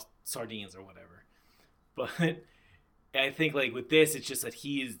some raw sardines or whatever. But I think like with this, it's just that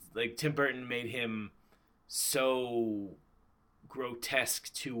he's like Tim Burton made him so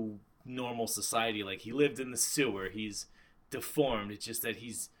grotesque to normal society. Like he lived in the sewer. He's deformed. It's just that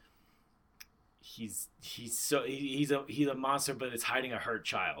he's a monster, but it's hiding a hurt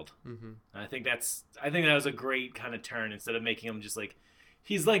child. And I think that was a great kind of turn. Instead of making him just like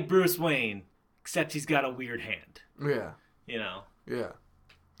he's like Bruce Wayne, except he's got a weird hand. Yeah. Yeah.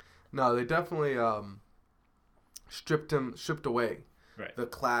 No, they definitely stripped away Right. the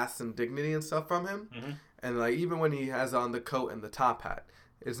class and dignity and stuff from him. Mhm. And like even when he has on the coat and the top hat,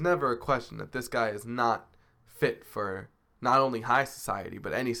 it's never a question that this guy is not fit for not only high society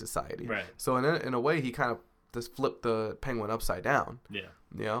but any society. Right. So in a way, he kind of just flipped the Penguin upside down.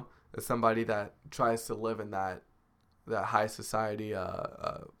 Yeah. As somebody that tries to live in that high society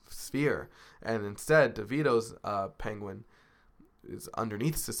sphere, and instead DeVito's Penguin is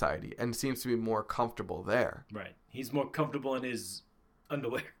underneath society and seems to be more comfortable there. Right. He's more comfortable in his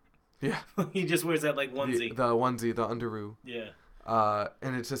underwear. Yeah. He just wears that like onesie. The onesie, the underoo. Yeah.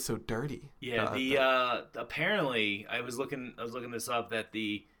 And it's just so dirty. Yeah, apparently I was looking this up that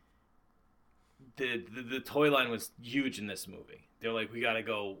the toy line was huge in this movie. They're like, we got to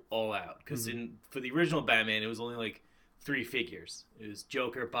go all out because for the original Batman, it was only like 3 figures. It was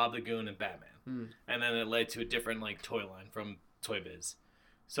Joker, Bob the Goon, and Batman, and then it led to a different like toy line from Toy Biz.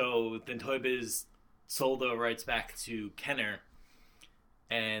 So then Toy Biz sold the rights back to Kenner,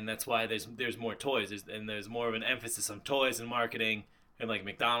 and that's why there's more toys. There's more of an emphasis on toys and marketing and like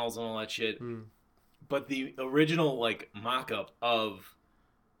McDonald's and all that shit. But the original like mock-up of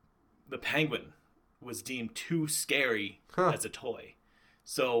the Penguin was deemed too scary as a toy.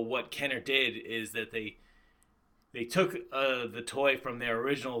 So what Kenner did is that they took the toy from their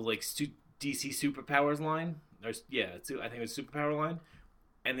original like DC Superpowers line. I think it was Superpower line,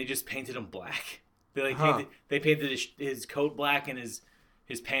 and they just painted him black. They painted his coat black and his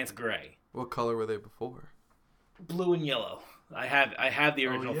pants gray. What color were they before? Blue and yellow. I have the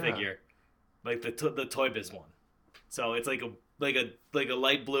original figure, like the Toy Biz one. So it's like a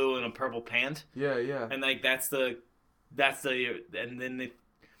light blue and a purple pant. Yeah, yeah. And like that's the and then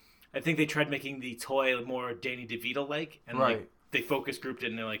I think they tried making the toy more Danny DeVito like, and like they focus grouped it,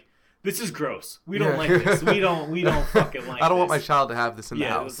 and they're like, "This is gross. We don't like this. We don't fucking like. I don't want my child to have this in the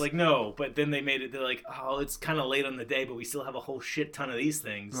house." Yeah, it was like no, but then they made it. They're like, "Oh, it's kind of late on the day, but we still have a whole shit ton of these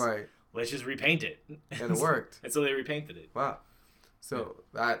things. Right. Let's just repaint it." And it worked. And so they repainted it. Wow. So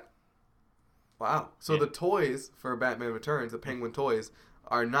So the toys for Batman Returns, the Penguin toys,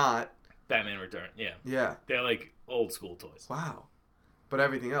 are not Batman Return. Yeah. Yeah. They're like old school toys. Wow. But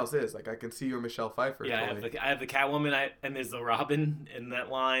everything else is like I can see your Michelle Pfeiffer. Yeah, toy. I have the Catwoman, and there's the Robin in that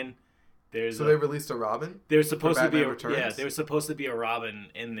line. They released a Robin. There's supposed to be Returns? there was supposed to be a Robin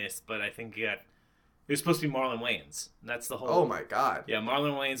in this, but I think there's supposed to be Marlon Wayans. That's the whole. Oh my god. Yeah,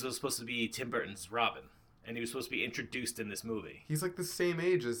 Marlon Wayans was supposed to be Tim Burton's Robin, and he was supposed to be introduced in this movie. He's like the same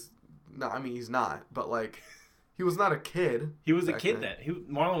age as. No, I mean he's not, but like, he was not a kid. He was a kid then.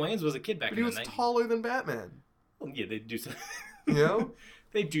 Marlon Wayans was a kid back but then. He was taller than Batman. Well, yeah, they do some. You know.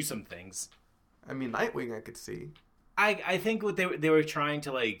 They do some things. I mean, Nightwing, I could see. I think what they were trying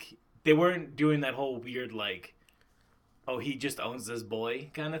to like, they weren't doing that whole weird like, oh, he just owns this boy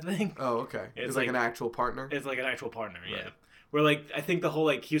kind of thing. Oh, okay. It's like an actual partner. It's like an actual partner, yeah. Right. Where like I think the whole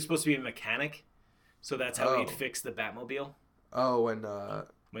like he was supposed to be a mechanic, so that's how he'd fix the Batmobile. Oh, and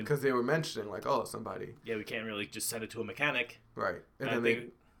because they were mentioning like, oh, somebody. Yeah, we can't really just send it to a mechanic. Right, and then they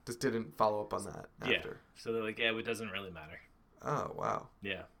just didn't follow up on that after. Yeah. So they're like, yeah, it doesn't really matter. Oh, wow.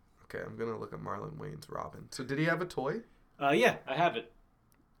 Yeah. Okay, I'm going to look at Marlon Wayne's Robin. So did he have a toy? Yeah, I have it.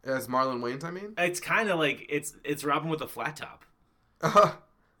 As Marlon Wayne's, I mean? It's kind of like, it's Robin with a flat top.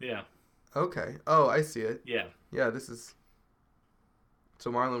 Yeah. Okay. Oh, I see it. Yeah. Yeah, this is...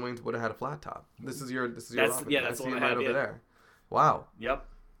 So Marlon Wayne's would have had a flat top. This is your Robin. Yeah, that's I the see one him I right have, over there. Wow. Yep.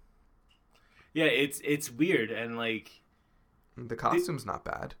 Yeah, it's weird, and like... The costume's not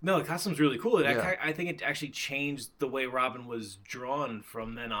bad. No, the costume's really cool. I think it actually changed the way Robin was drawn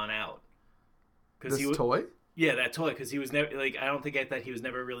from then on out. Toy? Yeah, that toy. Because he was never like I don't think that he was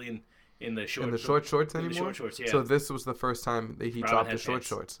never really in the short shorts anymore. The short shorts, yeah. So this was the first time that he dropped the short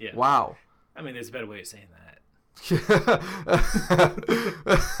shorts. Yeah. Wow. I mean, there's a better way of saying that.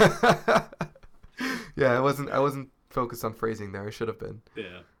 Yeah, I wasn't focused on phrasing there. I should have been.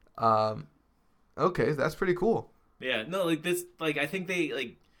 Yeah. Okay, that's pretty cool. Yeah, no, like this, like I think they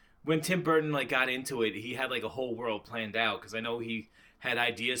like when Tim Burton like got into it, he had like a whole world planned out because I know he had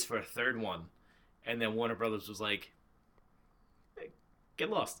ideas for a third one, and then Warner Brothers was like, hey,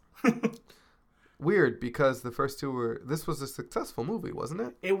 "Get lost." Weird, because the first two were. This was a successful movie, wasn't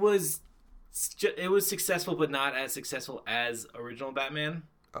it? It was successful, but not as successful as original Batman.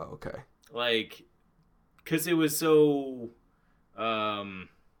 Oh, okay. Like, because it was so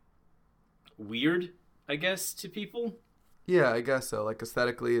weird. I guess to people. Yeah, I guess so. Like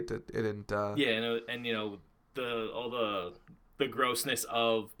aesthetically, it didn't. Yeah, and you know all the grossness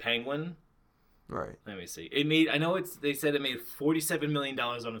of Penguin. Right. Let me see. It made. I know they said it made $47 million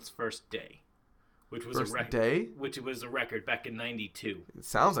on its first day, which was a record. Which was a record back in '92. It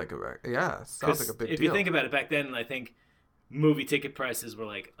sounds like a record. Yeah, sounds like a big deal. If you think about it, back then, I think movie ticket prices were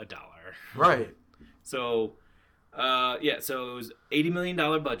like $1. Right. So, so it was $80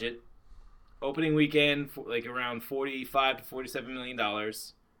 million budget. Opening weekend, like around $45 to $47 million.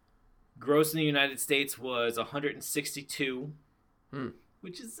 Gross in the United States was 162,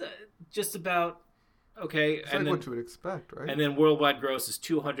 which is just about okay. It's like what you would expect, right? And then worldwide gross is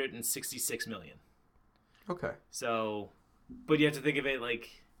 266 million. Okay. So, but you have to think of it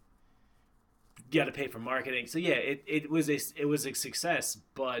like you got to pay for marketing. So yeah, it was a success,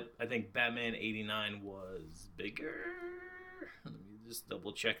 but I think Batman '89 was bigger. Let me just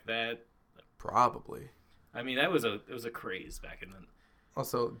double check that. Probably. I mean, it was a craze back in then.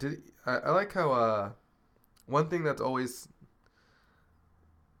 Also, I like how one thing that's always,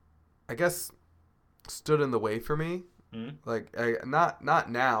 I guess, stood in the way for me. Mm-hmm. Like not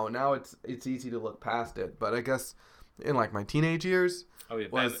now. Now it's easy to look past it, but I guess in like my teenage years. Oh yeah,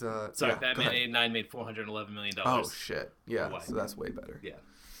 Was Batman, yeah, go Batman ahead. '89 made $411 million. Oh shit! Yeah, Worldwide. so that's way better. Yeah.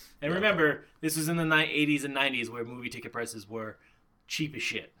 And Yeah, remember, this was in the 80s and 90s where movie ticket prices were cheap as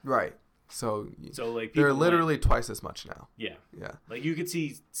shit. Right. So So like they're people literally twice as much now. yeah, Yeah. like you could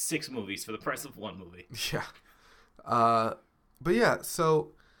see 6 movies for the price of 1 movie. Yeah. But yeah,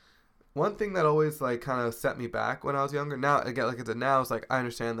 so one thing that always like kind of set me back when I was younger, now again, like I said, now it's like I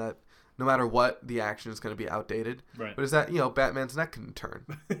understand that no matter what, the action is going to be outdated. Right. But is that, Batman's neck couldn't turn,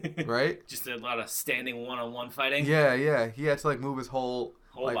 right? Just a lot of standing one-on-one fighting. Yeah. He had to like move his whole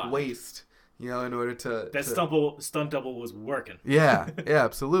like body. waist, in order to That stunt double was working. Yeah,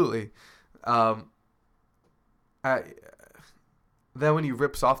 absolutely. Then when he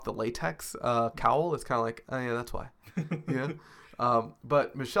rips off the latex cowl, it's kind of like, oh yeah, that's why. Yeah.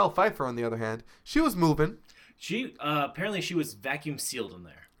 But Michelle Pfeiffer, on the other hand, she was moving. She apparently she was vacuum sealed in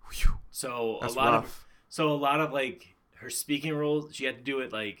there. Whew, So that's a lot rough. of like her speaking roles, she had to do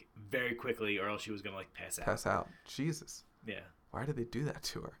it like very quickly, or else she was gonna like pass out. Pass out. Jesus. Yeah. Why did they do that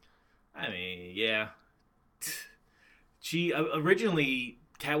to her? I mean, yeah. She originally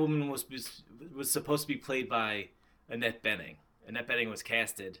Catwoman was supposed to be played by Annette Bening. Annette Bening was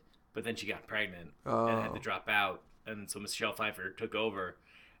casted, but then she got pregnant and had to drop out, and so Michelle Pfeiffer took over.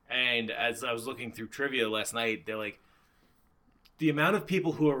 And as I was looking through trivia last night, they're like, the amount of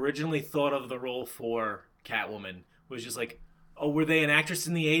people who originally thought of the role for Catwoman was just like, oh, were they an actress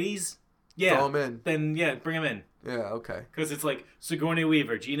in the 80s? Yeah. Throw 'em in. Then yeah, bring them in. Yeah, okay. Because it's like Sigourney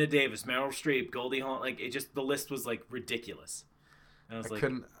Weaver, Gina Davis, Meryl Streep, Goldie Hawn. Like it just the list was like ridiculous. And I was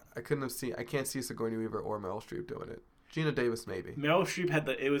I couldn't have seen. I can't see Sigourney Weaver or Meryl Streep doing it. Gina Davis maybe. Meryl Streep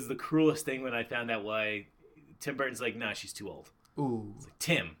it was the cruelest thing when I found out why Tim Burton's like, nah, she's too old. Ooh. It's like,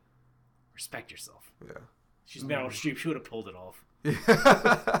 Tim, respect yourself. Yeah. She's Meryl Streep. She would have pulled it off.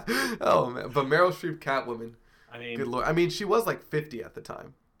 Oh man, but Meryl Streep Catwoman. I mean, Good lord. I mean, she was like 50 at the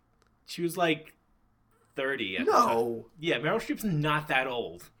time. she was like 30 at the time. No. Yeah, Meryl Streep's not that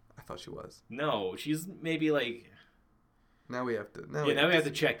old. I thought she was. No, she's maybe like. Now we have to. Now we have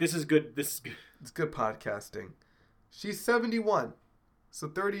to check. This is good. This is good. It's good podcasting. She's 71. So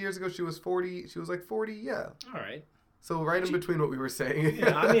 30 years ago she was 40. She was like 40. Yeah. All right. So right in between what we were saying.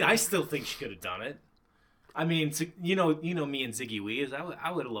 Yeah, I mean, I still think she could have done it. I mean, you know me and Ziggy Weave.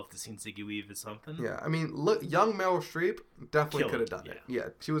 I would have loved to seen Ziggy Weave as something. Yeah. I mean, look, young Meryl Streep definitely Killer, could have done it. Yeah.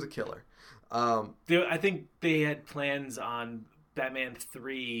 She was a killer. I think they had plans on Batman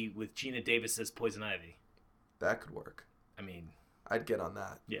 3 with Gina Davis as Poison Ivy. That could work. I mean, I'd get on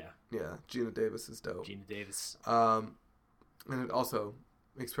that. yeah, Yeah. Gina Davis is dope. Gina Davis. And it also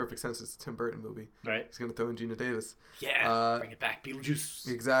makes perfect sense. It's a Tim Burton movie. Right? He's gonna throw in Gina Davis. Yeah, bring it back, Beetlejuice.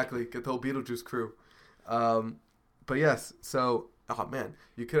 Exactly. Get the whole Beetlejuice crew. But yes. So, oh man,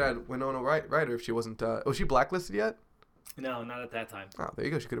 you could add Winona Ryder if she wasn't. Was she blacklisted yet? No, not at that time. Oh, there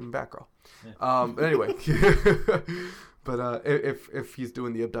you go. She could have been Batgirl. Yeah. But anyway, but if he's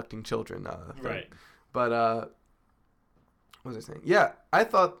doing the abducting children thing. Right. But what was I saying? Yeah, I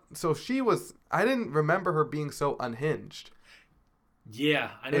thought so. She was. I didn't remember her being so unhinged.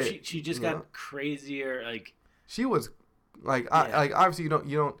 Yeah, I know she just got yeah. crazier. Like She was like Yeah. like obviously you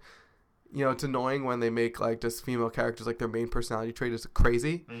don't it's annoying when they make like just female characters like their main personality trait is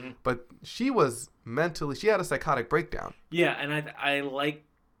crazy, but she was mentally she had a psychotic breakdown. yeah, and I like,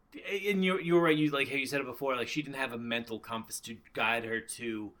 and you were right. You like how you said it before. Like she didn't have a mental compass to guide her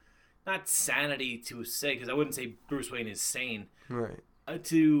to, not sanity to say, because I wouldn't say Bruce Wayne is sane. Right.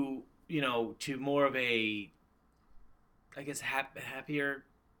 To to more of a, I guess happier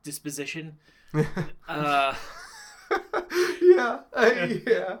disposition. Yeah.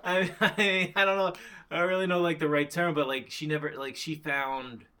 Yeah. I don't know. I don't really know like the right term, but like she never like she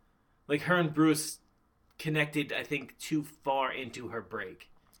found like her and Bruce connected. I think too far into her break.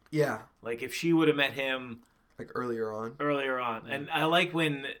 Yeah. Like if she would have met him Like earlier on. and I like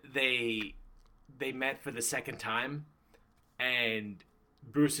when they met for the second time, and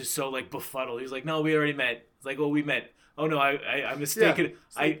Bruce is so like befuddled. He's like, "No, we already met." It's like, "Oh, we met." "Oh no, I mistaken.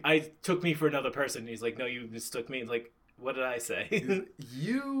 Yeah. I took me for another person." He's like, "No, you mistook me." It's like, what did I say?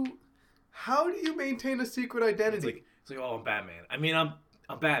 How do you maintain a secret identity? It's like, "Oh, I'm Batman." I mean, I'm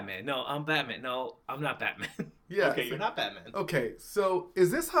Batman. No, I'm Batman. No, I'm not Batman. Yeah. Okay, you're not Batman. Okay, so is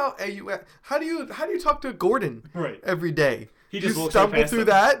this how do you talk to Gordon Right. every day? He just you walks right stumble past through him.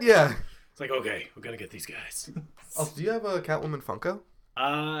 that? Yeah. It's like, okay, we're gonna get these guys. Oh, do you have a Catwoman Funko?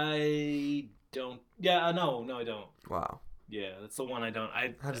 I don't. Yeah, no, I don't. Wow. Yeah, that's the one I don't.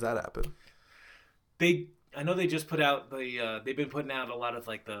 How does that happen? I know they just put out they've been putting out a lot of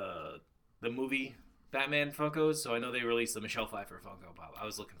like the movie Batman Funkos, so I know they released the Michelle Pfeiffer Funko Pop. I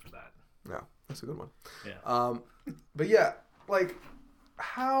was looking for that. Yeah, that's a good one. Yeah. But yeah, like,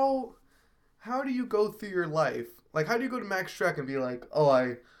 how do you go through your life? Like, how do you go to Max Shrek and be like,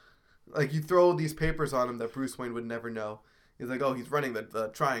 like, you throw these papers on him that Bruce Wayne would never know. He's like, oh, he's running the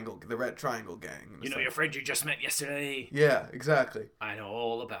Red Triangle gang. You know your friend you just met yesterday? Yeah, exactly. I know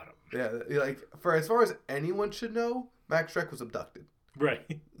all about him. Yeah, like, for as far as anyone should know, Max Shrek was abducted. Right.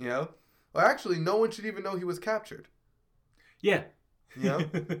 You know? Well, actually, no one should even know he was captured. Yeah. You know?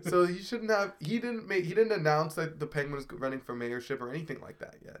 So he shouldn't have. He didn't announce that the Penguin was running for mayorship or anything like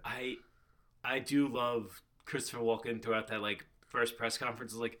that yet. I do love Christopher Walken throughout that like first press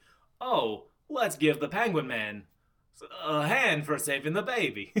conference. Is like, oh, let's give the Penguin Man a hand for saving the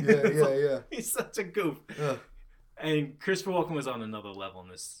baby. Yeah. He's such a goof. And Christopher Walken was on another level in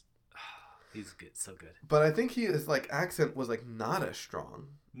this. He's good, so good. But I think his like accent was like not as strong.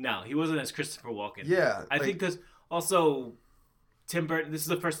 No, he wasn't as Christopher Walken. Yeah, I think because also Tim Burton. This is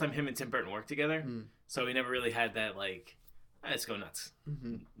the first time him and Tim Burton worked together, so he never really had that like, let's go nuts.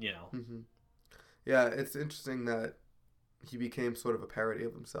 You know. Yeah, it's interesting that he became sort of a parody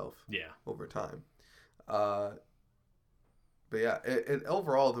of himself. Yeah. Over time. But yeah, it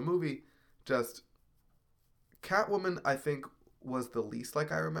overall the movie just Catwoman I think was the least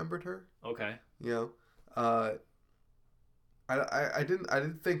like I remembered her. Okay. You know, I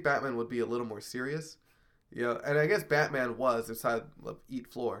didn't think Batman would be a little more serious. You know, and I guess Batman was inside of Eat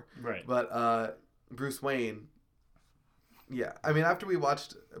Floor. Right. But Bruce Wayne. Yeah, I mean, after we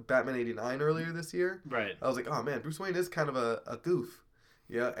watched Batman '89 earlier this year, right, I was like, oh man, Bruce Wayne is kind of a goof.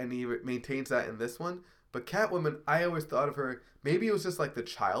 Yeah, and he maintains that in this one. But Catwoman, I always thought of her, maybe it was just like the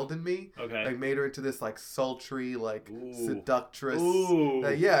child in me. Okay. Like made her into this like sultry, like seductress. Ooh.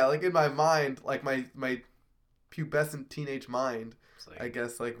 Yeah, like in my mind, like my pubescent teenage mind, like, I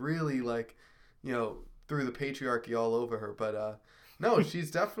guess, like really like, you know, threw the patriarchy all over her. But no, she's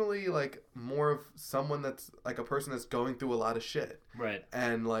definitely like more of someone that's like a person that's going through a lot of shit. Right.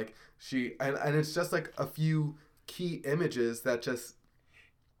 And like and it's just like a few key images that just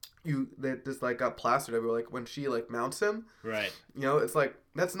got plastered everywhere. Like when she like mounts him. Right. You know, it's like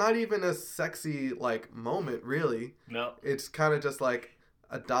that's not even a sexy like moment really. No. It's kind of just like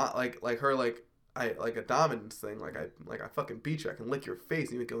like her like a dominance thing. Like I fucking beat you. I can lick your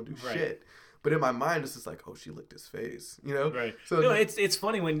face and you go and do shit. But in my mind, it's just like, oh, she licked his face, you know? Right. So no, it's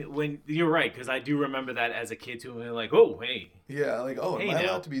funny when you're right, because I do remember that as a kid too. And like, oh, hey. Yeah, like, oh, am I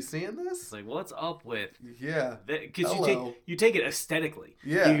allowed to be seeing this? It's like, what's up with? Yeah. Because you take it aesthetically.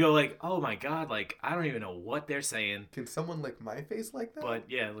 Yeah. You go like, oh my god, like I don't even know what they're saying. Can someone lick my face like that? But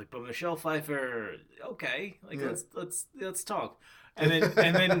yeah, like, but Michelle Pfeiffer, okay, like let's talk. And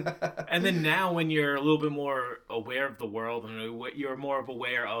then now when you're a little bit more aware of the world and you're more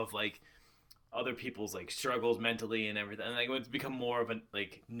aware of like other people's like struggles mentally and everything, and like when it's become more of a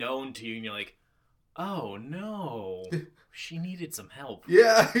like known to you, and you're like, oh no, she needed some help.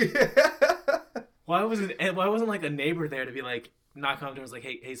 Yeah. Why wasn't like a neighbor there to be like knock on doors like,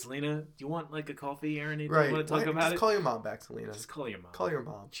 hey Selena, do you want like a coffee or anything? Right. You want to talk about just it? Call your mom back, Selena. Just call your mom. Call your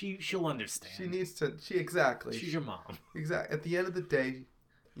mom. She'll understand. She needs to. Exactly. She's your mom. Exactly. At the end of the day,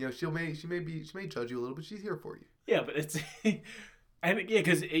 you know, she may judge you a little, but she's here for you. Yeah, but it's. And yeah,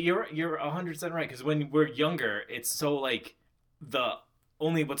 because you're 100% right. Because when we're younger, it's so like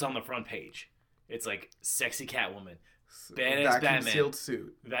only what's on the front page. It's like sexy Catwoman, badass Batman, sealed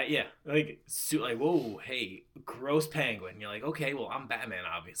suit. Like suit. Like whoa, hey, gross Penguin. You're like, okay, well I'm Batman,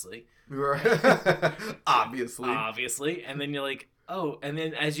 obviously. Right. Obviously. And then you're like, oh, and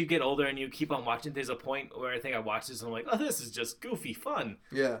then as you get older and you keep on watching, there's a point where I think I watched this and I'm like, oh, this is just goofy fun.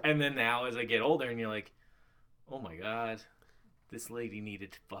 Yeah. And then now as I get older and you're like, oh my god. This lady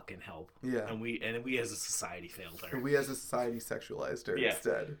needed fucking help. Yeah. And we as a society failed her. And we as a society sexualized her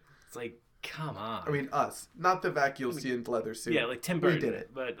instead. It's like, come on. I mean, us. Not the Vacuolcian leather suit. Yeah, like Tim Burton. We did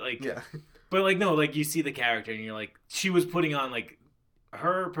it. But like, yeah. But like, no, like you see the character and you're like, she was putting on like,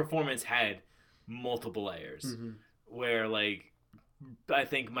 her performance had multiple layers. Mm-hmm. Where like, I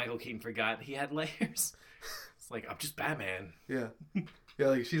think Michael Keaton forgot he had layers. It's like, I'm just Batman. Yeah. Yeah,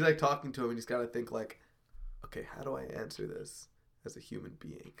 like she's like talking to him and he's got to think like, okay, how do I answer this as a human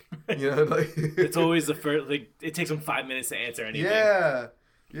being? You know, like it's always the first. Like it takes them 5 minutes to answer anything. Yeah,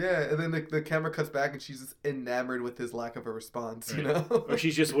 yeah, and then the camera cuts back and she's just enamored with his lack of a response. Right. You know, or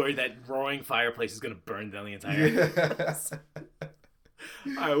she's just worried that roaring fireplace is gonna burn down the entire house.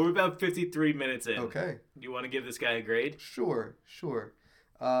 All right, we're about 53 minutes in. Okay, you want to give this guy a grade? Sure.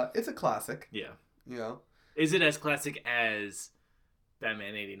 It's a classic. Yeah. You know, is it as classic as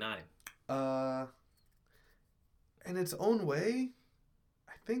Batman '89? In its own way,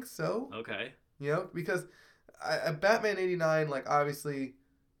 I think so. Okay. You know, because Batman '89, like, obviously,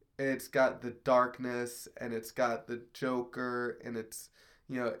 it's got the darkness and it's got the Joker and it's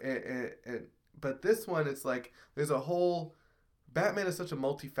but this one it's like there's a whole Batman is such a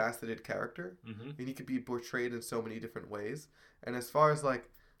multifaceted character Mm-hmm. and he could be portrayed in so many different ways. And as far as like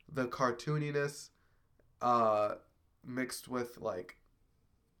the cartooniness mixed with like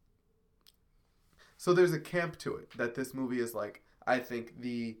so there's a camp to it that this movie is like I think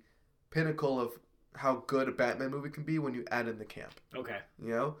the pinnacle of how good a Batman movie can be when you add in the camp. Okay.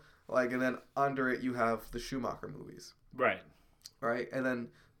 Like, and then under it you have the Schumacher movies. Right. Right? And then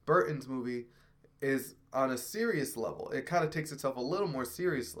Burton's movie is on a serious level. It kind of takes itself a little more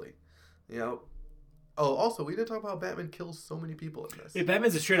seriously. Oh, also, we didn't talk about how Batman kills so many people in this. Yeah,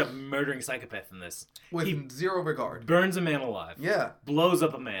 Batman's a straight up murdering psychopath in this. With he zero regard. burns a man alive. Yeah. Blows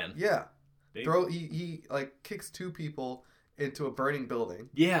up a man. Yeah. They- He like kicks 2 people into a burning building.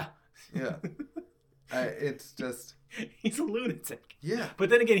 Yeah. Yeah. It's just He's a lunatic. yeah. But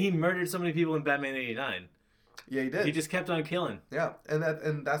then again, he murdered so many people in Batman 89. Yeah, he did. He just kept on killing. Yeah.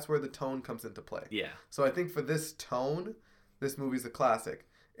 And that's where the tone comes into play. Yeah. So I think for this tone, this movie's a classic.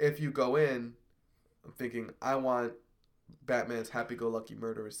 If you go in thinking I want Batman's happy-go-lucky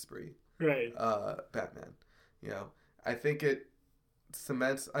murderous spree, Right. Batman, I think it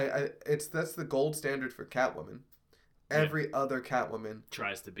cements. That's the gold standard for Catwoman. Every other Catwoman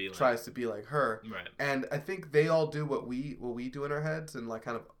Tries to be like her, Right. and I think they all do what we do in our heads and like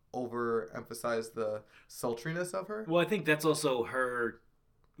kind of overemphasize the sultriness of her. Well, I think that's also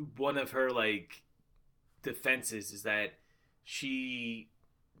one of her like defenses is that she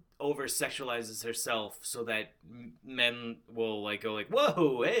over sexualizes herself so that men will like go like,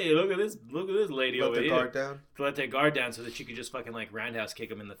 whoa, hey, look at this lady Let over their here. guard down. To let their guard down so that she could just fucking like roundhouse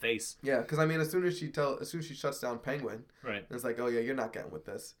kick him in the face. Yeah, because I mean, as soon as she shuts down Penguin, Right. it's like, oh yeah, you're not getting with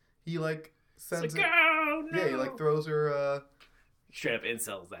this. He like sends It's like, it. oh, no. Yeah, he like throws her. Straight up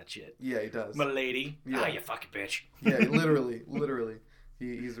incels that shit. Yeah, he does. My lady. Yeah. Ah, you fucking bitch. Yeah, literally.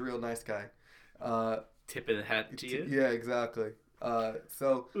 He's a real nice guy. Tipping the hat to you. Yeah, exactly.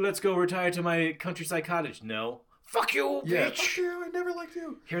 So Let's go retire to my countryside cottage. No. Fuck you, yeah, bitch. fuck you. I never liked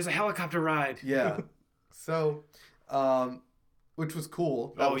you. Here's a helicopter ride. Yeah. So, which was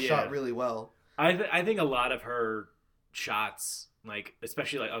cool. That was shot really well. I think a lot of her shots, like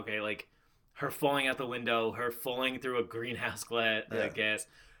especially like like her falling out the window, her falling through a greenhouse gas,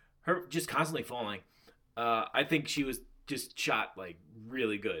 her just constantly falling. I think she was just shot like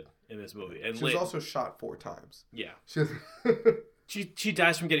really good in this movie. And She was also shot 4 times. yeah, She was she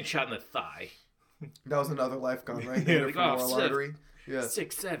dies from getting shot in the thigh. that was another life gone, right? Yeah, Hit her like, femoral shit. artery. Yeah.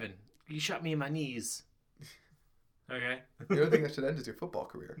 6, 7. You shot me in my knees. Okay. The only thing that should end is your football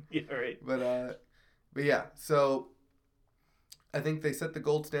career. Yeah. Right. But yeah, so I think they set the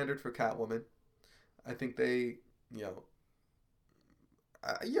gold standard for Catwoman. I think they,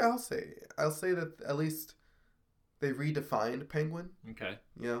 I'll say that at least they redefined Penguin, Okay.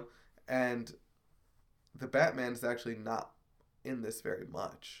 and the Batman's actually not in this very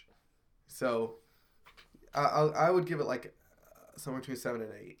much. So I would give it like somewhere between 7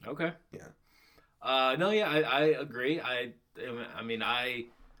 and 8. Okay. Yeah. No, yeah, I agree. I mean, I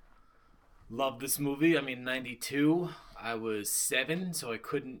love this movie. I mean, 92, I was 7, so I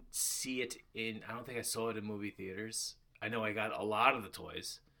couldn't see it I don't think I saw it in movie theaters. I know I got a lot of the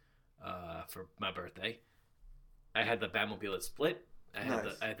toys for my birthday. I had the Batmobile that split. I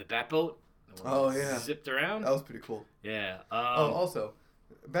had the Batboat. The one Oh, that yeah. zipped around. That was pretty cool. Yeah. Also,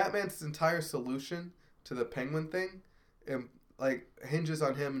 Batman's entire solution to the Penguin thing, hinges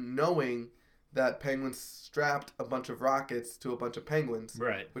on him knowing that Penguin strapped a bunch of rockets to a bunch of penguins,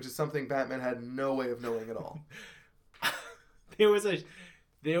 Right. which is something Batman had no way of knowing at all. There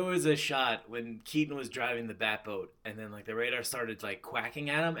was a shot when Keaton was driving the Batboat, and then like the radar started like quacking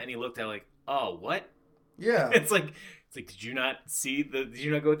at him, and he looked at like, oh, what? Yeah, It's like, did you not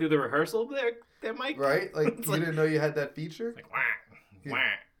go through the rehearsal there, Mike? right. Like It's you like- didn't know you had that feature. Like, wah, wah.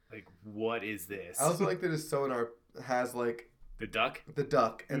 Like, what is this? I also like that his sonar has like the duck. the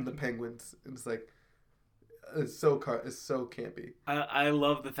duck and the penguins. It's like it's so campy. I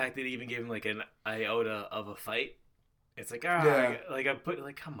love the fact that he even gave him like an iota of a fight. It's like, Yeah. like I put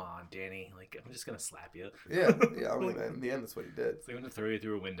like, come on, Danny. Like, I'm just gonna slap you. Yeah. I mean, in the end, that's what he did. It's like, I'm gonna throw you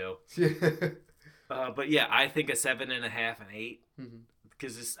through a window. Yeah. But yeah, I think a 7.5 and 8 Mhm.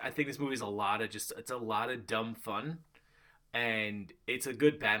 because I think this movie's a lot of dumb fun, and it's a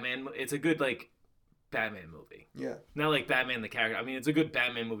good Batman. It's a good like Batman movie, Yeah. not like Batman the character. I mean, it's a good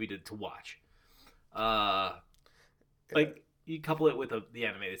Batman movie to watch. Like you couple it with the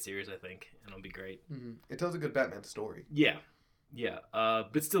animated series, I think, and it'll be great. Mhm. It tells a good Batman story. Yeah.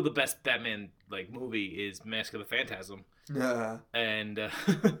 But still, the best Batman like movie is Mask of the Phantasm. Yeah. And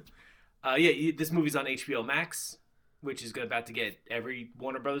this movie's on HBO Max, which is about to get every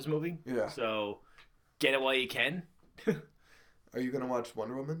Warner Brothers movie. Yeah. So get it while you can. Are you gonna watch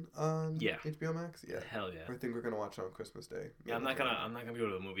Wonder Woman on Yeah. HBO Max? Yeah. Hell yeah. I think we're gonna watch it on Christmas Day. Yeah, I'm not gonna go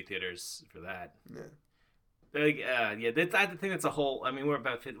to the movie theaters for that. Yeah. I think that's a whole. I mean, we're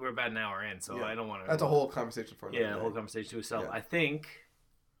about an hour in, so Yeah. I don't want to. That's a whole conversation for another a day. whole conversation to itself. Yeah. I think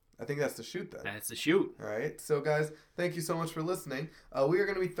I think that's the shoot then. that's the shoot. All right. So, guys, thank you so much for listening. We are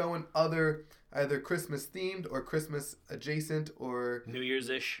going to be throwing other either Christmas themed or Christmas adjacent or New Year's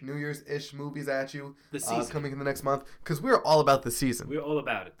ish. New Year's ish movies at you. The season. Coming in the next month because we're all about the season. We're all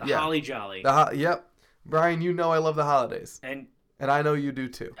about it. The Yeah. holly jolly. Yep. Brian, you know I love the holidays, And and I know you do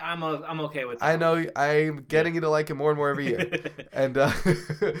too. I'm okay with that. I know I'm getting you to like it more and more every year, and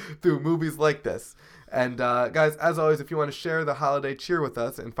through movies like this. And guys, as always, if you want to share the holiday cheer with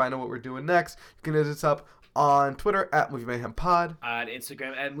us and find out what we're doing next, you can hit us up on Twitter at Movie Mayhem Pod, On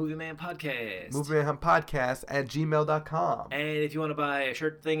Instagram at Movie Man Podcast. Movie Mayhem Podcast at gmail.com. And if you want to buy a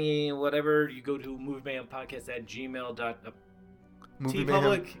shirt thingy, whatever, you go to Movie Man Podcast at Movie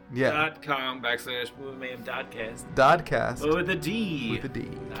Mayhem, tpublic.com/Movie Man Podcast. Dodcast But with a D. with a D.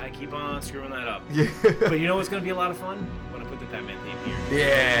 I keep on screwing that up. Yeah. But you know what's going to be a lot of fun? When I put the Batman theme here.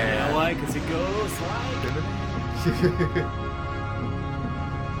 Yeah. You know why? Because it goes like...